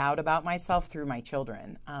found out about myself through my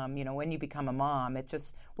children. When you become a mom, it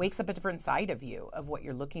just wakes up a different side of you, of what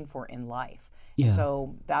you're looking for in life. Yeah.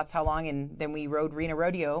 So that's how long, and then we rode Reno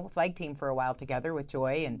Rodeo flag team for a while together with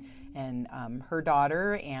Joy and her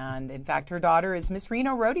daughter, and in fact her daughter is Miss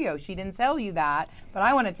Reno Rodeo. She didn't tell you that, but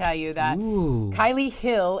I want to tell you that Kylie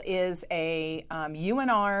Hill is a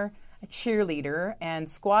UNR cheerleader and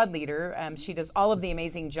squad leader. She does all of the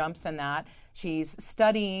amazing jumps and that. She's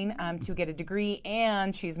studying to get a degree,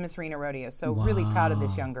 and she's Miss Reno Rodeo. So really proud of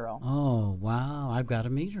this young girl. Oh, wow. I've got to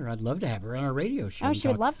meet her. I'd love to have her on our radio show. Oh, she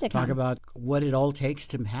would love to talk come. About what it all takes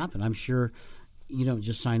to happen. I'm sure you don't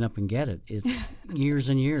just sign up and get it. It's years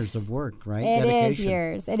and years of work, right? It is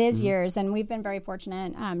years. It is years. And we've been very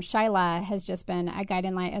fortunate. Shyla has just been a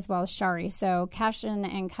guiding light, as well as Shari. So Cashlyn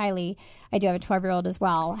and Kylie, I do have a 12-year-old as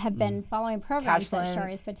well, have been following programs that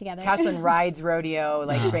Shari's put together. Cashlyn rides rodeo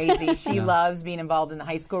like crazy. She loves being involved in the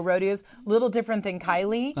high school rodeos. A little different than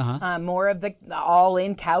Kylie. More of the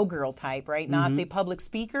all-in cowgirl type, right? Not the public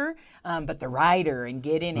speaker, but the rider and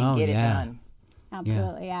get in and get it done.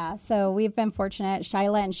 Absolutely, yeah. So we've been fortunate.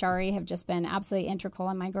 Shyla and Shari have just been absolutely integral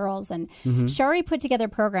in my girls. And Shari put together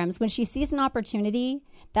programs. When she sees an opportunity,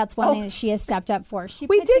 that's one thing that she has stepped up for.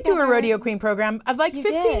 We did do a Rodeo Queen program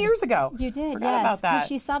 15 years ago. You did, Forgot about that.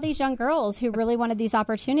 She saw these young girls who really wanted these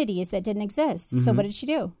opportunities that didn't exist. So what did she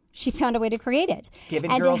do? she found a way to create it.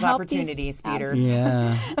 Giving and girls opportunities, Peter.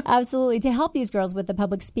 Yeah. Absolutely. To help these girls with the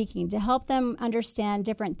public speaking, to help them understand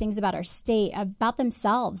different things about our state, about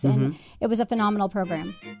themselves. And it was a phenomenal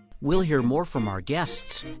program. We'll hear more from our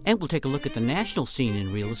guests, and we'll take a look at the national scene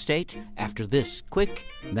in real estate after this quick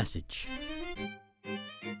message.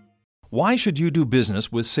 Why should you do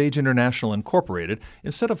business with Sage International Incorporated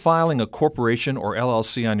instead of filing a corporation or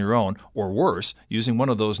LLC on your own, or worse, using one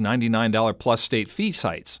of those $99 plus state fee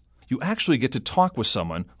sites? You actually get to talk with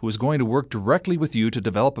someone who is going to work directly with you to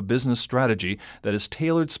develop a business strategy that is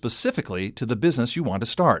tailored specifically to the business you want to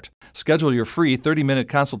start. Schedule your free 30-minute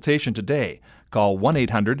consultation today. Call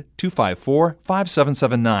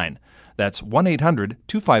 1-800-254-5779. That's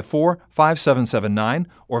 1-800-254-5779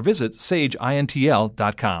 or visit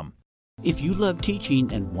sageintl.com. If you love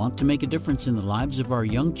teaching and want to make a difference in the lives of our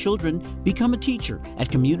young children, become a teacher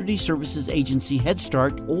at Community Services Agency Head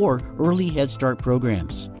Start or Early Head Start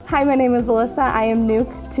programs. Hi, my name is Alyssa. I am new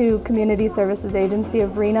to Community Services Agency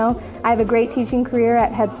of Reno. I have a great teaching career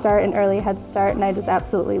at Head Start and Early Head Start, and I just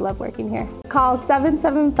absolutely love working here. Call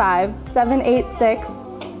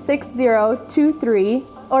 775-786-6023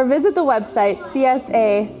 or visit the website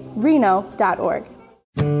csareno.org.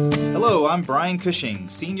 Hello, I'm Brian Cushing,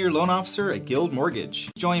 Senior Loan Officer at Guild Mortgage.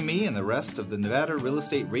 Join me and the rest of the Nevada Real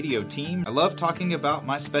Estate Radio team. I love talking about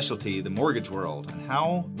my specialty, the mortgage world, and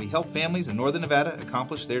how we help families in Northern Nevada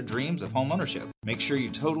accomplish their dreams of home ownership. Make sure you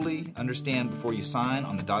totally understand before you sign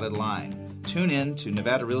on the dotted line. Tune in to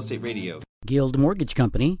Nevada Real Estate Radio. Guild Mortgage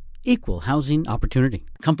Company, Equal Housing Opportunity.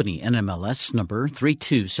 Company NMLS number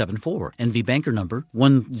 3274, NV Banker number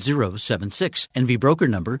 1076, NV Broker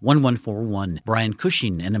number 1141. Brian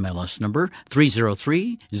Cushing NMLS number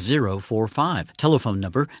 303045. Telephone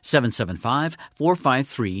number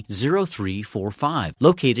 775-453-0345.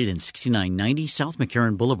 Located in 6990 South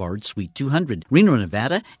McCarran Boulevard, Suite 200, Reno,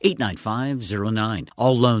 Nevada 89509.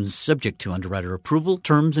 All loans subject to underwriter approval.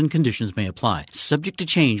 Terms and conditions may apply. Subject to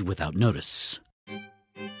change without notice.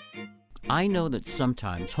 I know that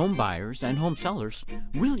sometimes home buyers and home sellers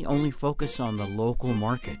really only focus on the local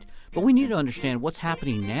market, but we need to understand what's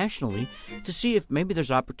happening nationally to see if maybe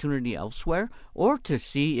there's opportunity elsewhere or to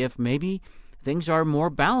see if maybe things are more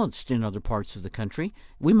balanced in other parts of the country.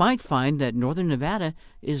 We might find that Northern Nevada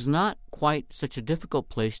is not quite such a difficult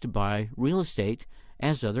place to buy real estate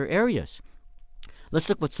as other areas. Let's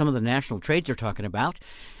look what some of the national trades are talking about.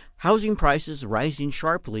 Housing prices rising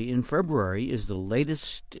sharply in February is the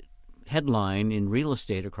latest headline in real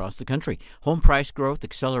estate across the country. Home price growth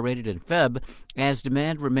accelerated in Feb as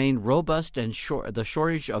demand remained robust and the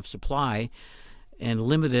shortage of supply and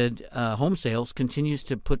limited home sales continues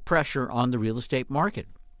to put pressure on the real estate market.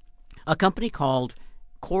 A company called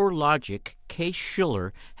CoreLogic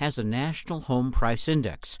Case-Shiller has a national home price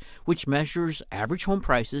index, which measures average home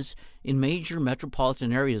prices in major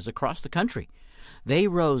metropolitan areas across the country. They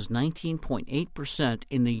rose 19.8%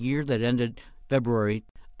 in the year that ended February.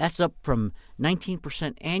 That's up from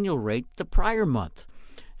 19% annual rate the prior month.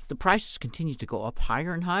 The prices continue to go up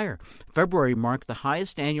higher and higher. February marked the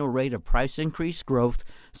highest annual rate of price increase growth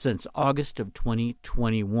since August of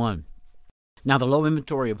 2021. Now, the low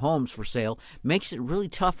inventory of homes for sale makes it really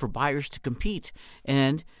tough for buyers to compete,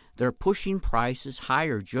 and they're pushing prices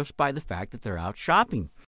higher just by the fact that they're out shopping.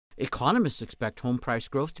 Economists expect home price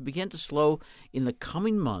growth to begin to slow in the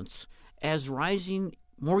coming months as rising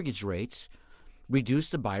mortgage rates reduce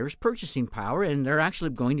the buyer's purchasing power, and they're actually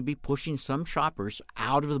going to be pushing some shoppers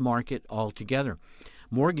out of the market altogether.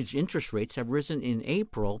 Mortgage interest rates have risen in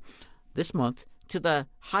April this month to the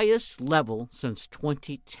highest level since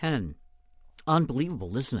 2010.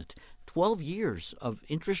 Unbelievable, isn't it? 12 years of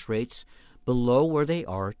interest rates below where they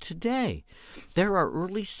are today. There are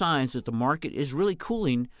early signs that the market is really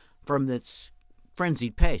cooling from its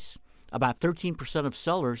frenzied pace. About 13% of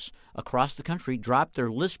sellers across the country dropped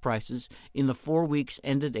their list prices in the 4 weeks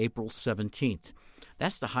ended April 17th.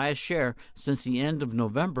 That's the highest share since the end of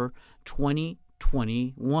November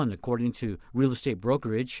 2021, according to real estate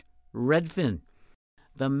brokerage Redfin.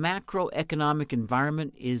 The macroeconomic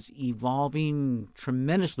environment is evolving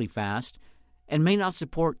tremendously fast and may not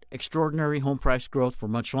support extraordinary home price growth for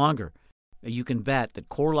much longer. You can bet that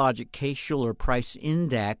CoreLogic Case-Shiller Price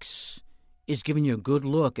Index is giving you a good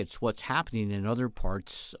look at what's happening in other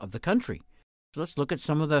parts of the country. So let's look at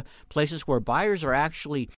some of the places where buyers are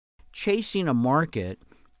actually chasing a market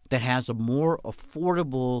that has a more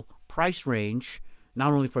affordable price range,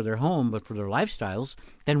 not only for their home but for their lifestyles,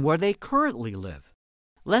 than where they currently live.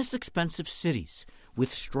 Less expensive cities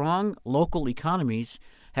with strong local economies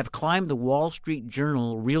have climbed the Wall Street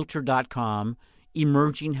Journal Realtor.com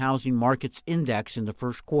Emerging Housing Markets Index in the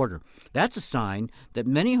first quarter. That's a sign that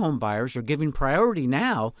many home buyers are giving priority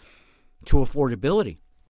now to affordability.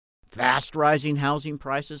 Fast rising housing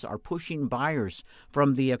prices are pushing buyers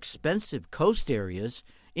from the expensive coast areas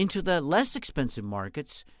into the less expensive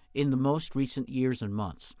markets in the most recent years and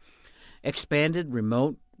months. Expanded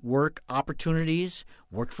remote work opportunities,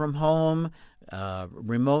 work from home,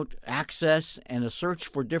 remote access, and a search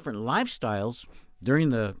for different lifestyles during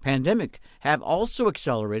the pandemic have also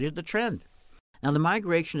accelerated the trend. Now, the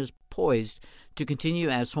migration is poised to continue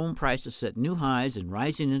as home prices set new highs and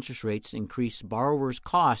rising interest rates increase borrowers'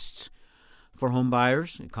 costs. For home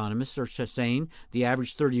buyers, economists are saying the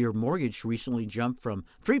average 30-year mortgage recently jumped from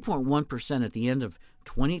 3.1% at the end of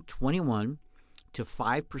 2021 to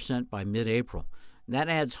 5% by mid-April. That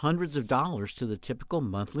adds hundreds of dollars to the typical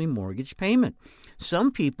monthly mortgage payment.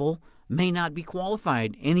 Some people may not be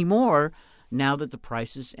qualified anymore now that the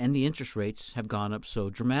prices and the interest rates have gone up so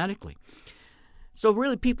dramatically. So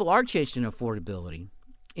really, people are chasing affordability.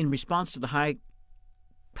 In response to the high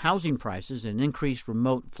housing prices and increased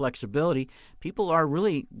remote flexibility, people are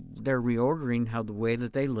they're reordering the way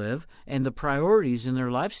that they live and the priorities in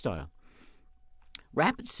their lifestyle.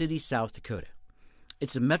 Rapid City, South Dakota.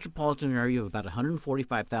 It's a metropolitan area of about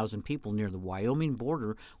 145,000 people near the Wyoming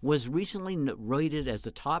border, was recently rated as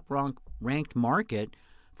the top-ranked market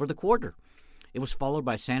for the quarter. It was followed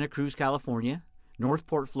by Santa Cruz, California,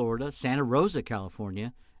 Northport, Florida, Santa Rosa,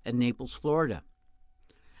 California, and Naples, Florida.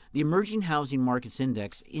 The Emerging Housing Markets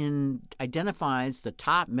Index identifies the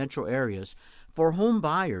top metro areas for home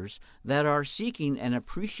buyers that are seeking and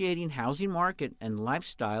appreciating housing market and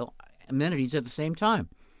lifestyle amenities at the same time.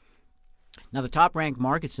 Now, the top-ranked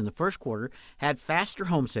markets in the first quarter had faster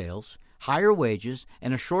home sales, higher wages,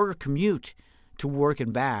 and a shorter commute to work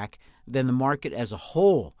and back than the market as a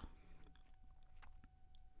whole.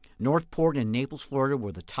 Northport and Naples, Florida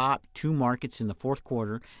were the top two markets in the fourth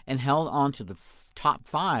quarter and held on to the top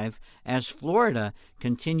five as Florida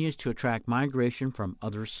continues to attract migration from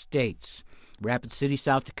other states. Rapid City,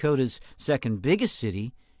 South Dakota's second biggest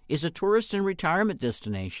city, is a tourist and retirement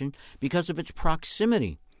destination because of its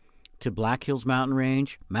proximity to Black Hills Mountain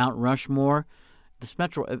Range, Mount Rushmore. This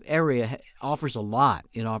metro area offers a lot.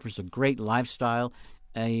 It offers a great lifestyle,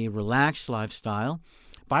 a relaxed lifestyle.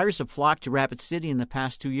 Buyers have flocked to Rapid City in the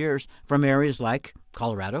past 2 years from areas like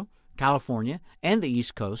Colorado, California, and the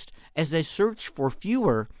East Coast as they search for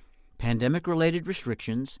fewer pandemic-related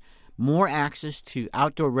restrictions, more access to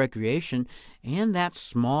outdoor recreation, and that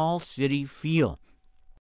small city feel.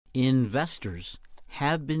 Investors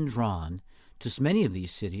have been drawn to many of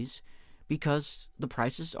these cities because the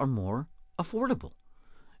prices are more affordable.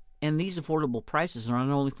 And these affordable prices are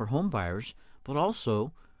not only for home buyers, but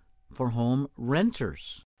also for home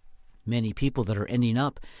renters. Many people that are ending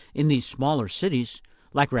up in these smaller cities,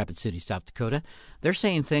 like Rapid City, South Dakota, they're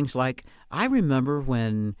saying things like, I remember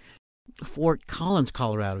when Fort Collins,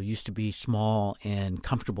 Colorado used to be small and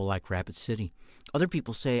comfortable like Rapid City. Other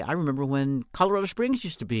people say, I remember when Colorado Springs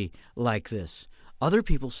used to be like this. Other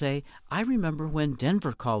people say, I remember when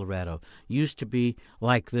Denver, Colorado used to be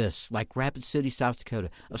like this, like Rapid City, South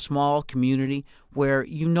Dakota, a small community where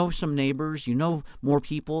you know some neighbors, you know more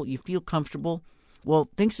people, you feel comfortable. Well,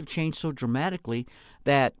 things have changed so dramatically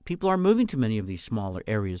that people are moving to many of these smaller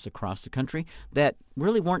areas across the country that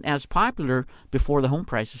really weren't as popular before the home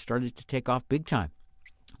prices started to take off big time.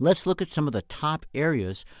 Let's look at some of the top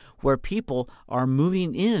areas where people are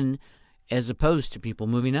moving in as opposed to people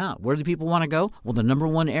moving out. Where do people want to go? Well, the number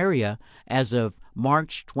one area as of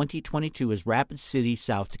March 2022 is Rapid City,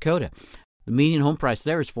 South Dakota. The median home price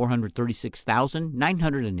there is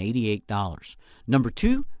 $436,988. Number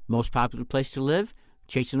two, most popular place to live,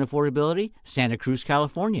 chasing affordability, Santa Cruz,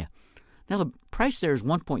 California. Now, the price there is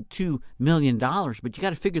 $1.2 million, but you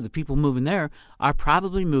got to figure the people moving there are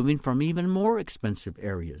probably moving from even more expensive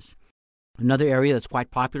areas. Another area that's quite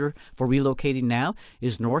popular for relocating now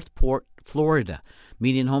is Northport, Florida.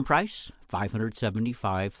 Median home price,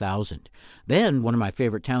 $575,000. Then, one of my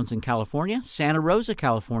favorite towns in California, Santa Rosa,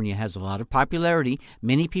 California, has a lot of popularity.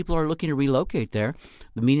 Many people are looking to relocate there.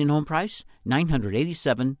 The median home price,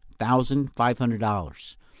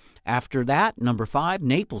 $987,500. After that, number 5,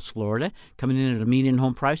 Naples, Florida, coming in at a median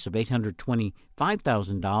home price of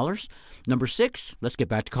 $825,000. Number 6, let's get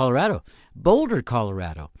back to Colorado. Boulder,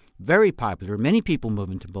 Colorado, very popular. Many people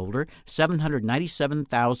moving to Boulder.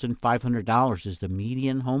 $797,500 is the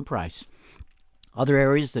median home price. Other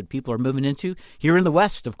areas that people are moving into, here in the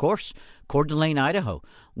West, of course, Coeur d'Alene, Idaho,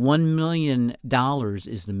 $1 million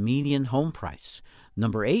is the median home price.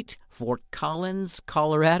 Number 8, Fort Collins,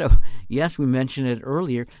 Colorado. Yes, we mentioned it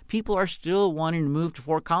earlier. People are still wanting to move to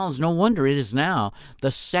Fort Collins. No wonder it is now the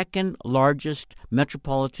second largest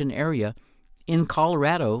metropolitan area in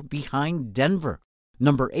Colorado behind Denver.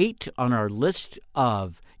 Number 8 on our list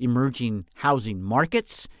of emerging housing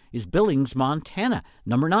markets is Billings, Montana.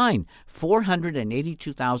 Number 9,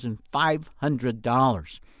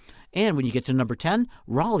 $482,500. And when you get to number 10,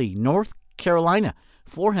 Raleigh, North Carolina,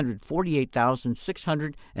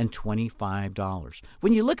 $448,625.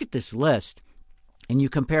 When you look at this list and you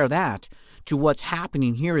compare that to what's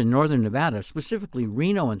happening here in northern Nevada, specifically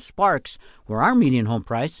Reno and Sparks, where our median home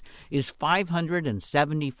price is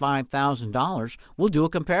 $575,000, we'll do a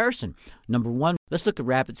comparison. Number 1, let's look at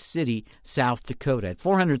Rapid City, South Dakota. At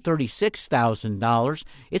 $436,000,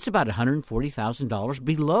 it's about $140,000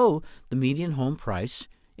 below the median home price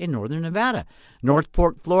in northern Nevada.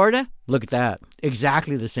 Northport, Florida, look at that.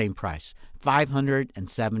 Exactly the same price,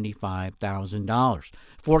 $575,000.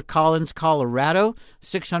 Fort Collins, Colorado,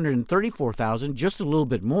 $634,000, just a little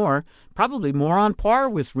bit more, probably more on par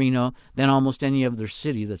with Reno than almost any other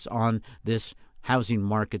city that's on this housing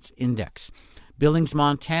markets index. Billings,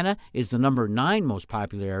 Montana is the number 9 most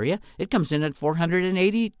popular area. It comes in at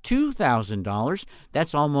 $482,000.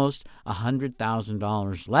 That's almost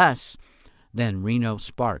 $100,000 less than Reno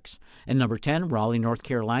Sparks. And number 10, Raleigh, North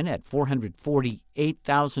Carolina at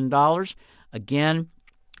 $448,000. Again,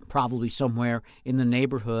 probably somewhere in the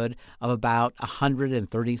neighborhood of about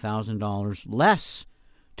 $130,000 less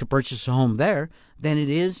to purchase a home there than it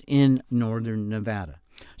is in northern Nevada.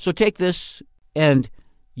 So take this and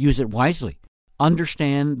use it wisely.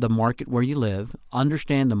 Understand the market where you live,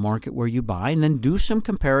 understand the market where you buy, and then do some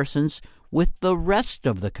comparisons with the rest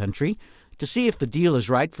of the country to see if the deal is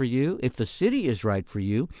right for you, if the city is right for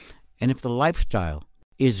you, and if the lifestyle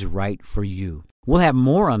is right for you. We'll have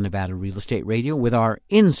more on Nevada Real Estate Radio with our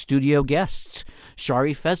in-studio guests,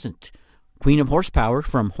 Shari Pheasant, Queen of Horsepower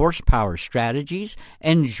from Horsepower Strategies,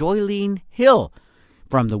 and Joylene Hill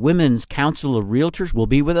from the Women's Council of Realtors will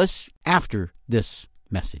be with us after this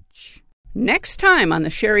message. Next time on the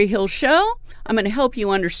Sherry Hill Show, I'm going to help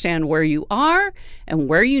you understand where you are and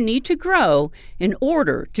where you need to grow in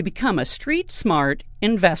order to become a street-smart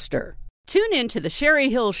investor. Tune in to the Sherry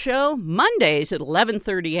Hill Show Mondays at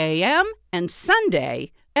 11:30 a.m. and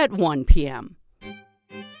Sunday at 1 p.m.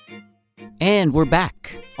 And we're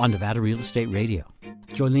back on Nevada Real Estate Radio.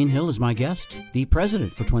 Joylene Hill is my guest, the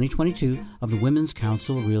president for 2022 of the Women's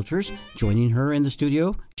Council of Realtors. Joining her in the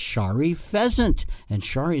studio, Shari Pheasant. And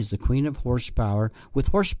Shari is the queen of horsepower with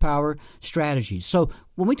Horsepower Strategies. So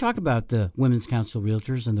when we talk about the Women's Council of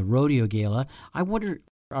Realtors and the Rodeo Gala, I wonder,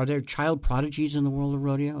 are there child prodigies in the world of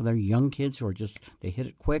rodeo? Are there young kids who are just, they hit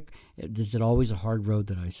it quick? Is it always a hard road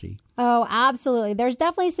that I see? Oh, absolutely. There's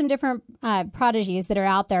definitely some different prodigies that are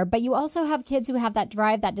out there, but you also have kids who have that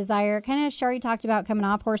drive, that desire. Kind of Shari talked about coming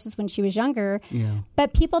off horses when she was younger. Yeah.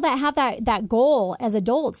 But people that have that goal as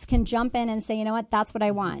adults can jump in and say, you know what, that's what I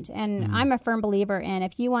want. And I'm a firm believer in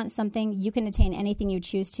if you want something, you can attain anything you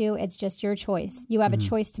choose to. It's just your choice. You have a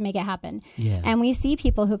choice to make it happen. Yeah. And we see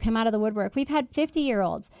people who come out of the woodwork. We've had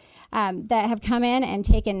 50-year-olds that have come in and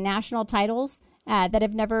taken national titles that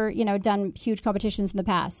have never, done huge competitions in the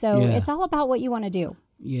past. So it's all about what you want to do.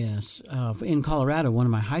 Yes. In Colorado, one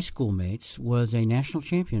of my high school mates was a national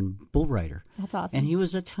champion bull rider. That's awesome. And he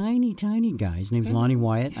was a tiny, tiny guy. His name's Lonnie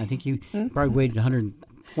Wyatt. I think he probably weighed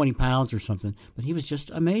 120 pounds or something. But he was just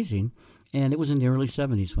amazing. And it was in the early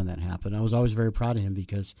 70s when that happened. I was always very proud of him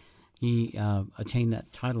because he attained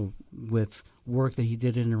that title with work that he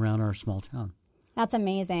did in and around our small town. That's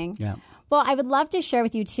amazing. Yeah. Well, I would love to share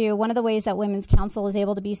with you, too, one of the ways that Women's Council is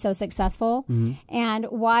able to be so successful and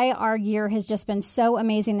why our year has just been so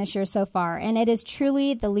amazing this year so far. And it is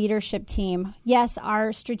truly the leadership team. Yes,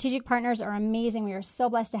 our strategic partners are amazing. We are so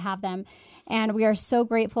blessed to have them. And we are so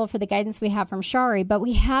grateful for the guidance we have from Shari. But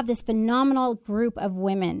we have this phenomenal group of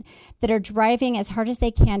women that are driving as hard as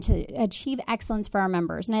they can to achieve excellence for our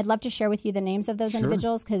members. And I'd love to share with you the names of those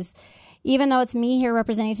individuals because even though it's me here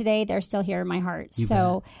representing today, they're still here in my heart.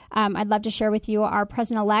 So I'd love to share with you. Our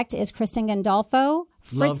president-elect is Kristen Gandolfo.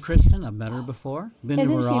 Love Kristen. I've met her before. Been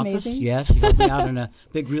to her office. Amazing? Yes, she helped me out on a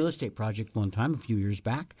big real estate project one time a few years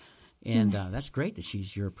back. And that's great that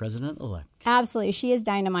she's your president-elect. Absolutely. She is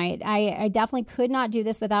dynamite. I definitely could not do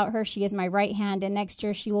this without her. She is my right hand. And next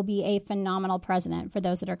year, she will be a phenomenal president for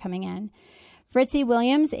those that are coming in. Fritzy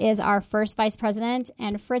Williams is our first vice president,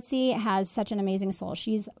 and Fritzy has such an amazing soul.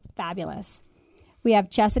 She's fabulous. We have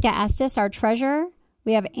Jessica Estes, our treasurer.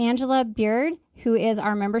 We have Angela Beard, who is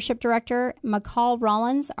our membership director. McCall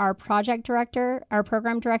Rollins, our project director, our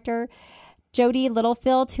program director. Jody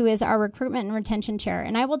Littlefield, who is our recruitment and retention chair.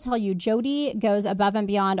 And I will tell you, Jody goes above and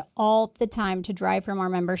beyond all the time to drive from our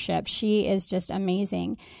membership. She is just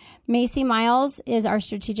amazing. Macy Miles is our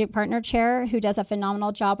strategic partner chair, who does a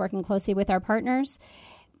phenomenal job working closely with our partners.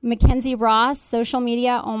 Mackenzie Ross, social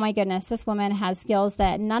media. Oh my goodness, this woman has skills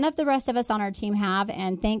that none of the rest of us on our team have,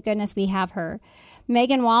 and thank goodness we have her.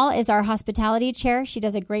 Megan Wall is our hospitality chair. She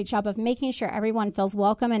does a great job of making sure everyone feels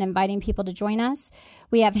welcome and inviting people to join us.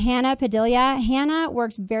 We have Hannah Padilla. Hannah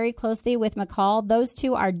works very closely with McCall. Those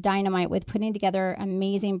two are dynamite with putting together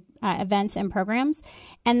amazing events and programs.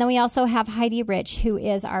 And then we also have Heidi Rich, who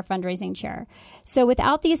is our fundraising chair. So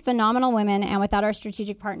without these phenomenal women and without our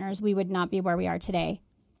strategic partners, we would not be where we are today.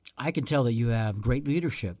 I can tell that you have great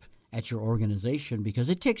leadership at your organization, because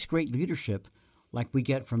it takes great leadership like we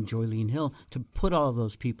get from Joylene Hill to put all of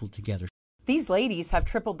those people together. These ladies have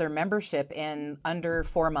tripled their membership in under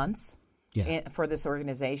 4 months for this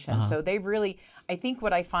organization. So they've really, I think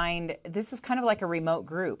what I find, this is kind of like a remote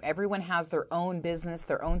group. Everyone has their own business,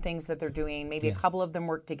 their own things that they're doing. Maybe a couple of them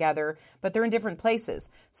work together, but they're in different places.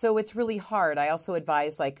 So it's really hard. I also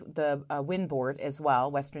advise like the WIN board as well,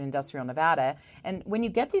 Western Industrial Nevada. And when you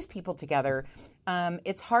get these people together,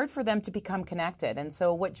 it's hard for them to become connected. And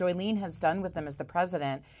so what Joylene has done with them as the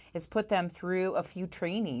president is put them through a few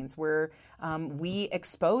trainings where we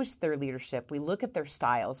expose their leadership. We look at their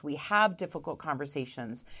styles. We have difficult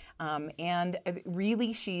conversations. And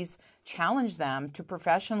really, she's challenged them to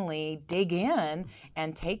professionally dig in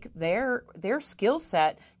and take their skill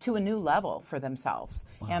set to a new level for themselves.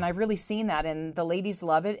 Wow. And I've really seen that. And the ladies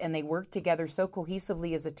love it. And they work together so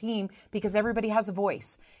cohesively as a team because everybody has a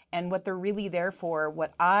voice. And what they're really there for,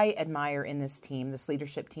 what I admire in this team, this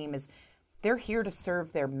leadership team, is they're here to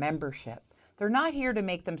serve their membership. They're not here to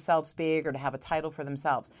make themselves big or to have a title for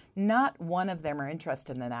themselves. Not one of them are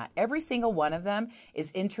interested in that. Every single one of them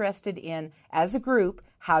is interested in, as a group,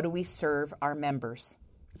 how do we serve our members?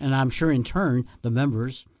 And I'm sure in turn, the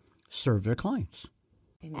members serve their clients.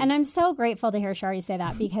 And I'm so grateful to hear Shari say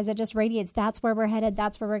that, because it just radiates. That's where we're headed.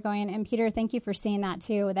 That's where we're going. And Peter, thank you for seeing that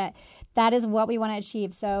too, that is what we want to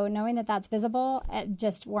achieve. So knowing that that's visible, it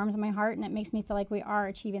just warms my heart, and it makes me feel like we are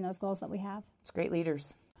achieving those goals that we have. It's great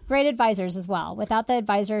leaders. Great advisors as well. Without the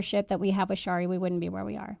advisorship that we have with Shari, we wouldn't be where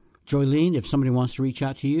we are. Joylene, if somebody wants to reach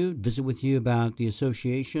out to you, visit with you about the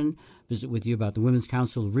association, visit with you about the Women's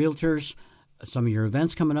Council of Realtors, some of your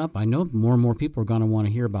events coming up. I know more and more people are going to want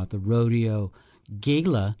to hear about the Rodeo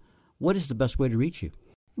Gala. What is the best way to reach you?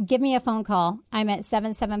 Give me a phone call. I'm at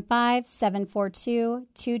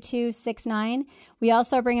 775-742-2269. We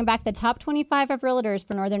also are bringing back the top 25 of realtors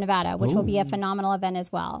for Northern Nevada, which will be a phenomenal event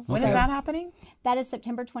as well. When is that happening? That is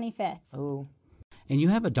September 25th. Oh. And you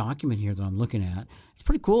have a document here that I'm looking at. It's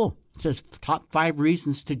pretty cool. It says top 5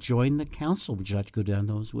 reasons to join the council. Would you like to go down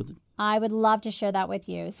those with it? I would love to share that with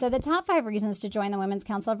you. So the top 5 reasons to join the Women's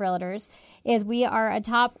Council of Realtors is we are a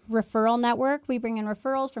top referral network. We bring in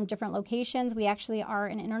referrals from different locations. We actually are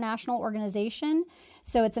an international organization.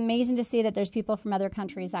 So it's amazing to see that there's people from other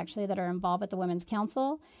countries actually that are involved with the Women's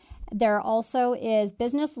Council. There also is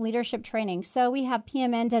business leadership training. So we have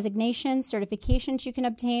PMN designations, certifications you can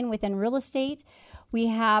obtain within real estate. We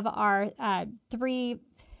have our 3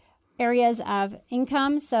 areas of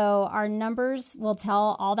income. So our numbers will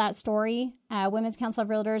tell all that story. Women's Council of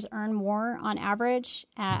Realtors earn more on average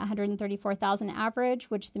at $134,000 average,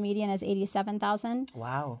 which the median is $87,000.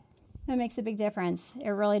 Wow. It makes a big difference. It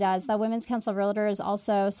really does. The Women's Council of Realtors is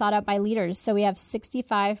also sought out by leaders. So we have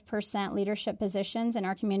 65% leadership positions in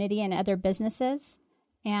our community and other businesses.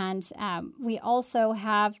 And we also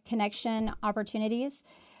have connection opportunities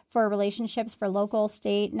for relationships for local,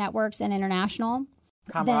 state, networks, and international.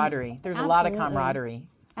 Camaraderie. There's a lot of camaraderie.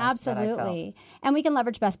 Absolutely. And we can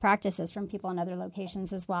leverage best practices from people in other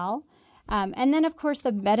locations as well. And then, of course,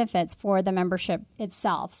 the benefits for the membership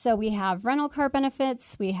itself. So we have rental car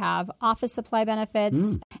benefits, we have office supply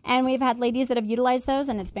benefits, and we've had ladies that have utilized those,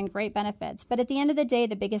 and it's been great benefits. But at the end of the day,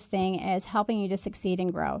 the biggest thing is helping you to succeed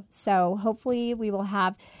and grow. So hopefully we will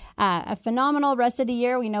have a phenomenal rest of the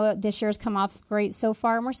year. We know this year's come off great so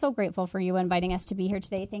far, and we're so grateful for you inviting us to be here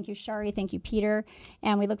today. Thank you, Shari. Thank you, Peter.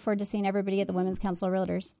 And we look forward to seeing everybody at the Women's Council of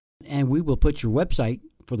Realtors. And we will put your website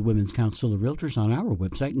for the Women's Council of Realtors on our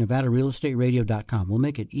website, NevadaRealEstateRadio.com. We'll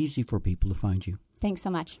make it easy for people to find you. Thanks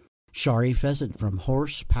so much. Shari Pheasant from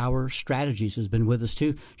Horsepower Strategies has been with us,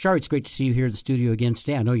 too. Shari, it's great to see you here at the studio again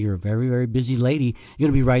today. I know you're a very, very busy lady. You're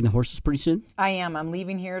going to be riding the horses pretty soon? I am. I'm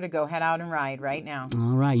leaving here to go head out and ride right now.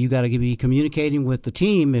 All right. You got to be communicating with the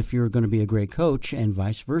team if you're going to be a great coach and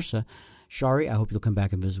vice versa. Shari, I hope you'll come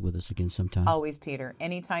back and visit with us again sometime. Always, Peter.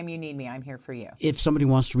 Anytime you need me, I'm here for you. If somebody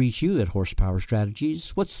wants to reach you at Horsepower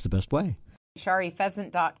Strategies, what's the best way?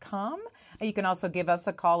 ShariPheasant.com. You can also give us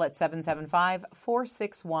a call at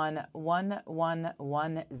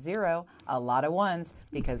 775-461-1110. A lot of ones,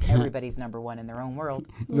 because everybody's number one in their own world.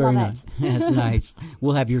 Very nice. That's nice.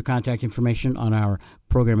 We'll have your contact information on our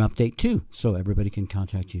program update, too, so everybody can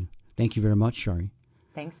contact you. Thank you very much, Shari.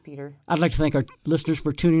 Thanks, Peter. I'd like to thank our listeners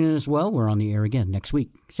for tuning in as well. We're on the air again next week.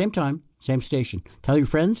 Same time, same station. Tell your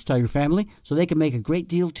friends, tell your family, so they can make a great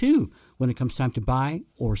deal, too, when it comes time to buy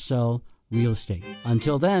or sell real estate.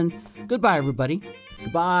 Until then, goodbye, everybody.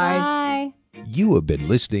 Goodbye. Bye. You have been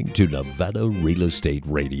listening to Nevada Real Estate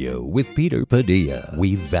Radio with Peter Padilla.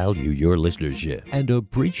 We value your listenership and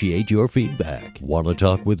appreciate your feedback. Want to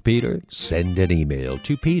talk with Peter? Send an email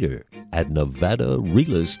to Peter at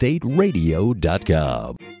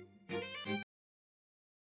NevadaRealEstateRadio.com.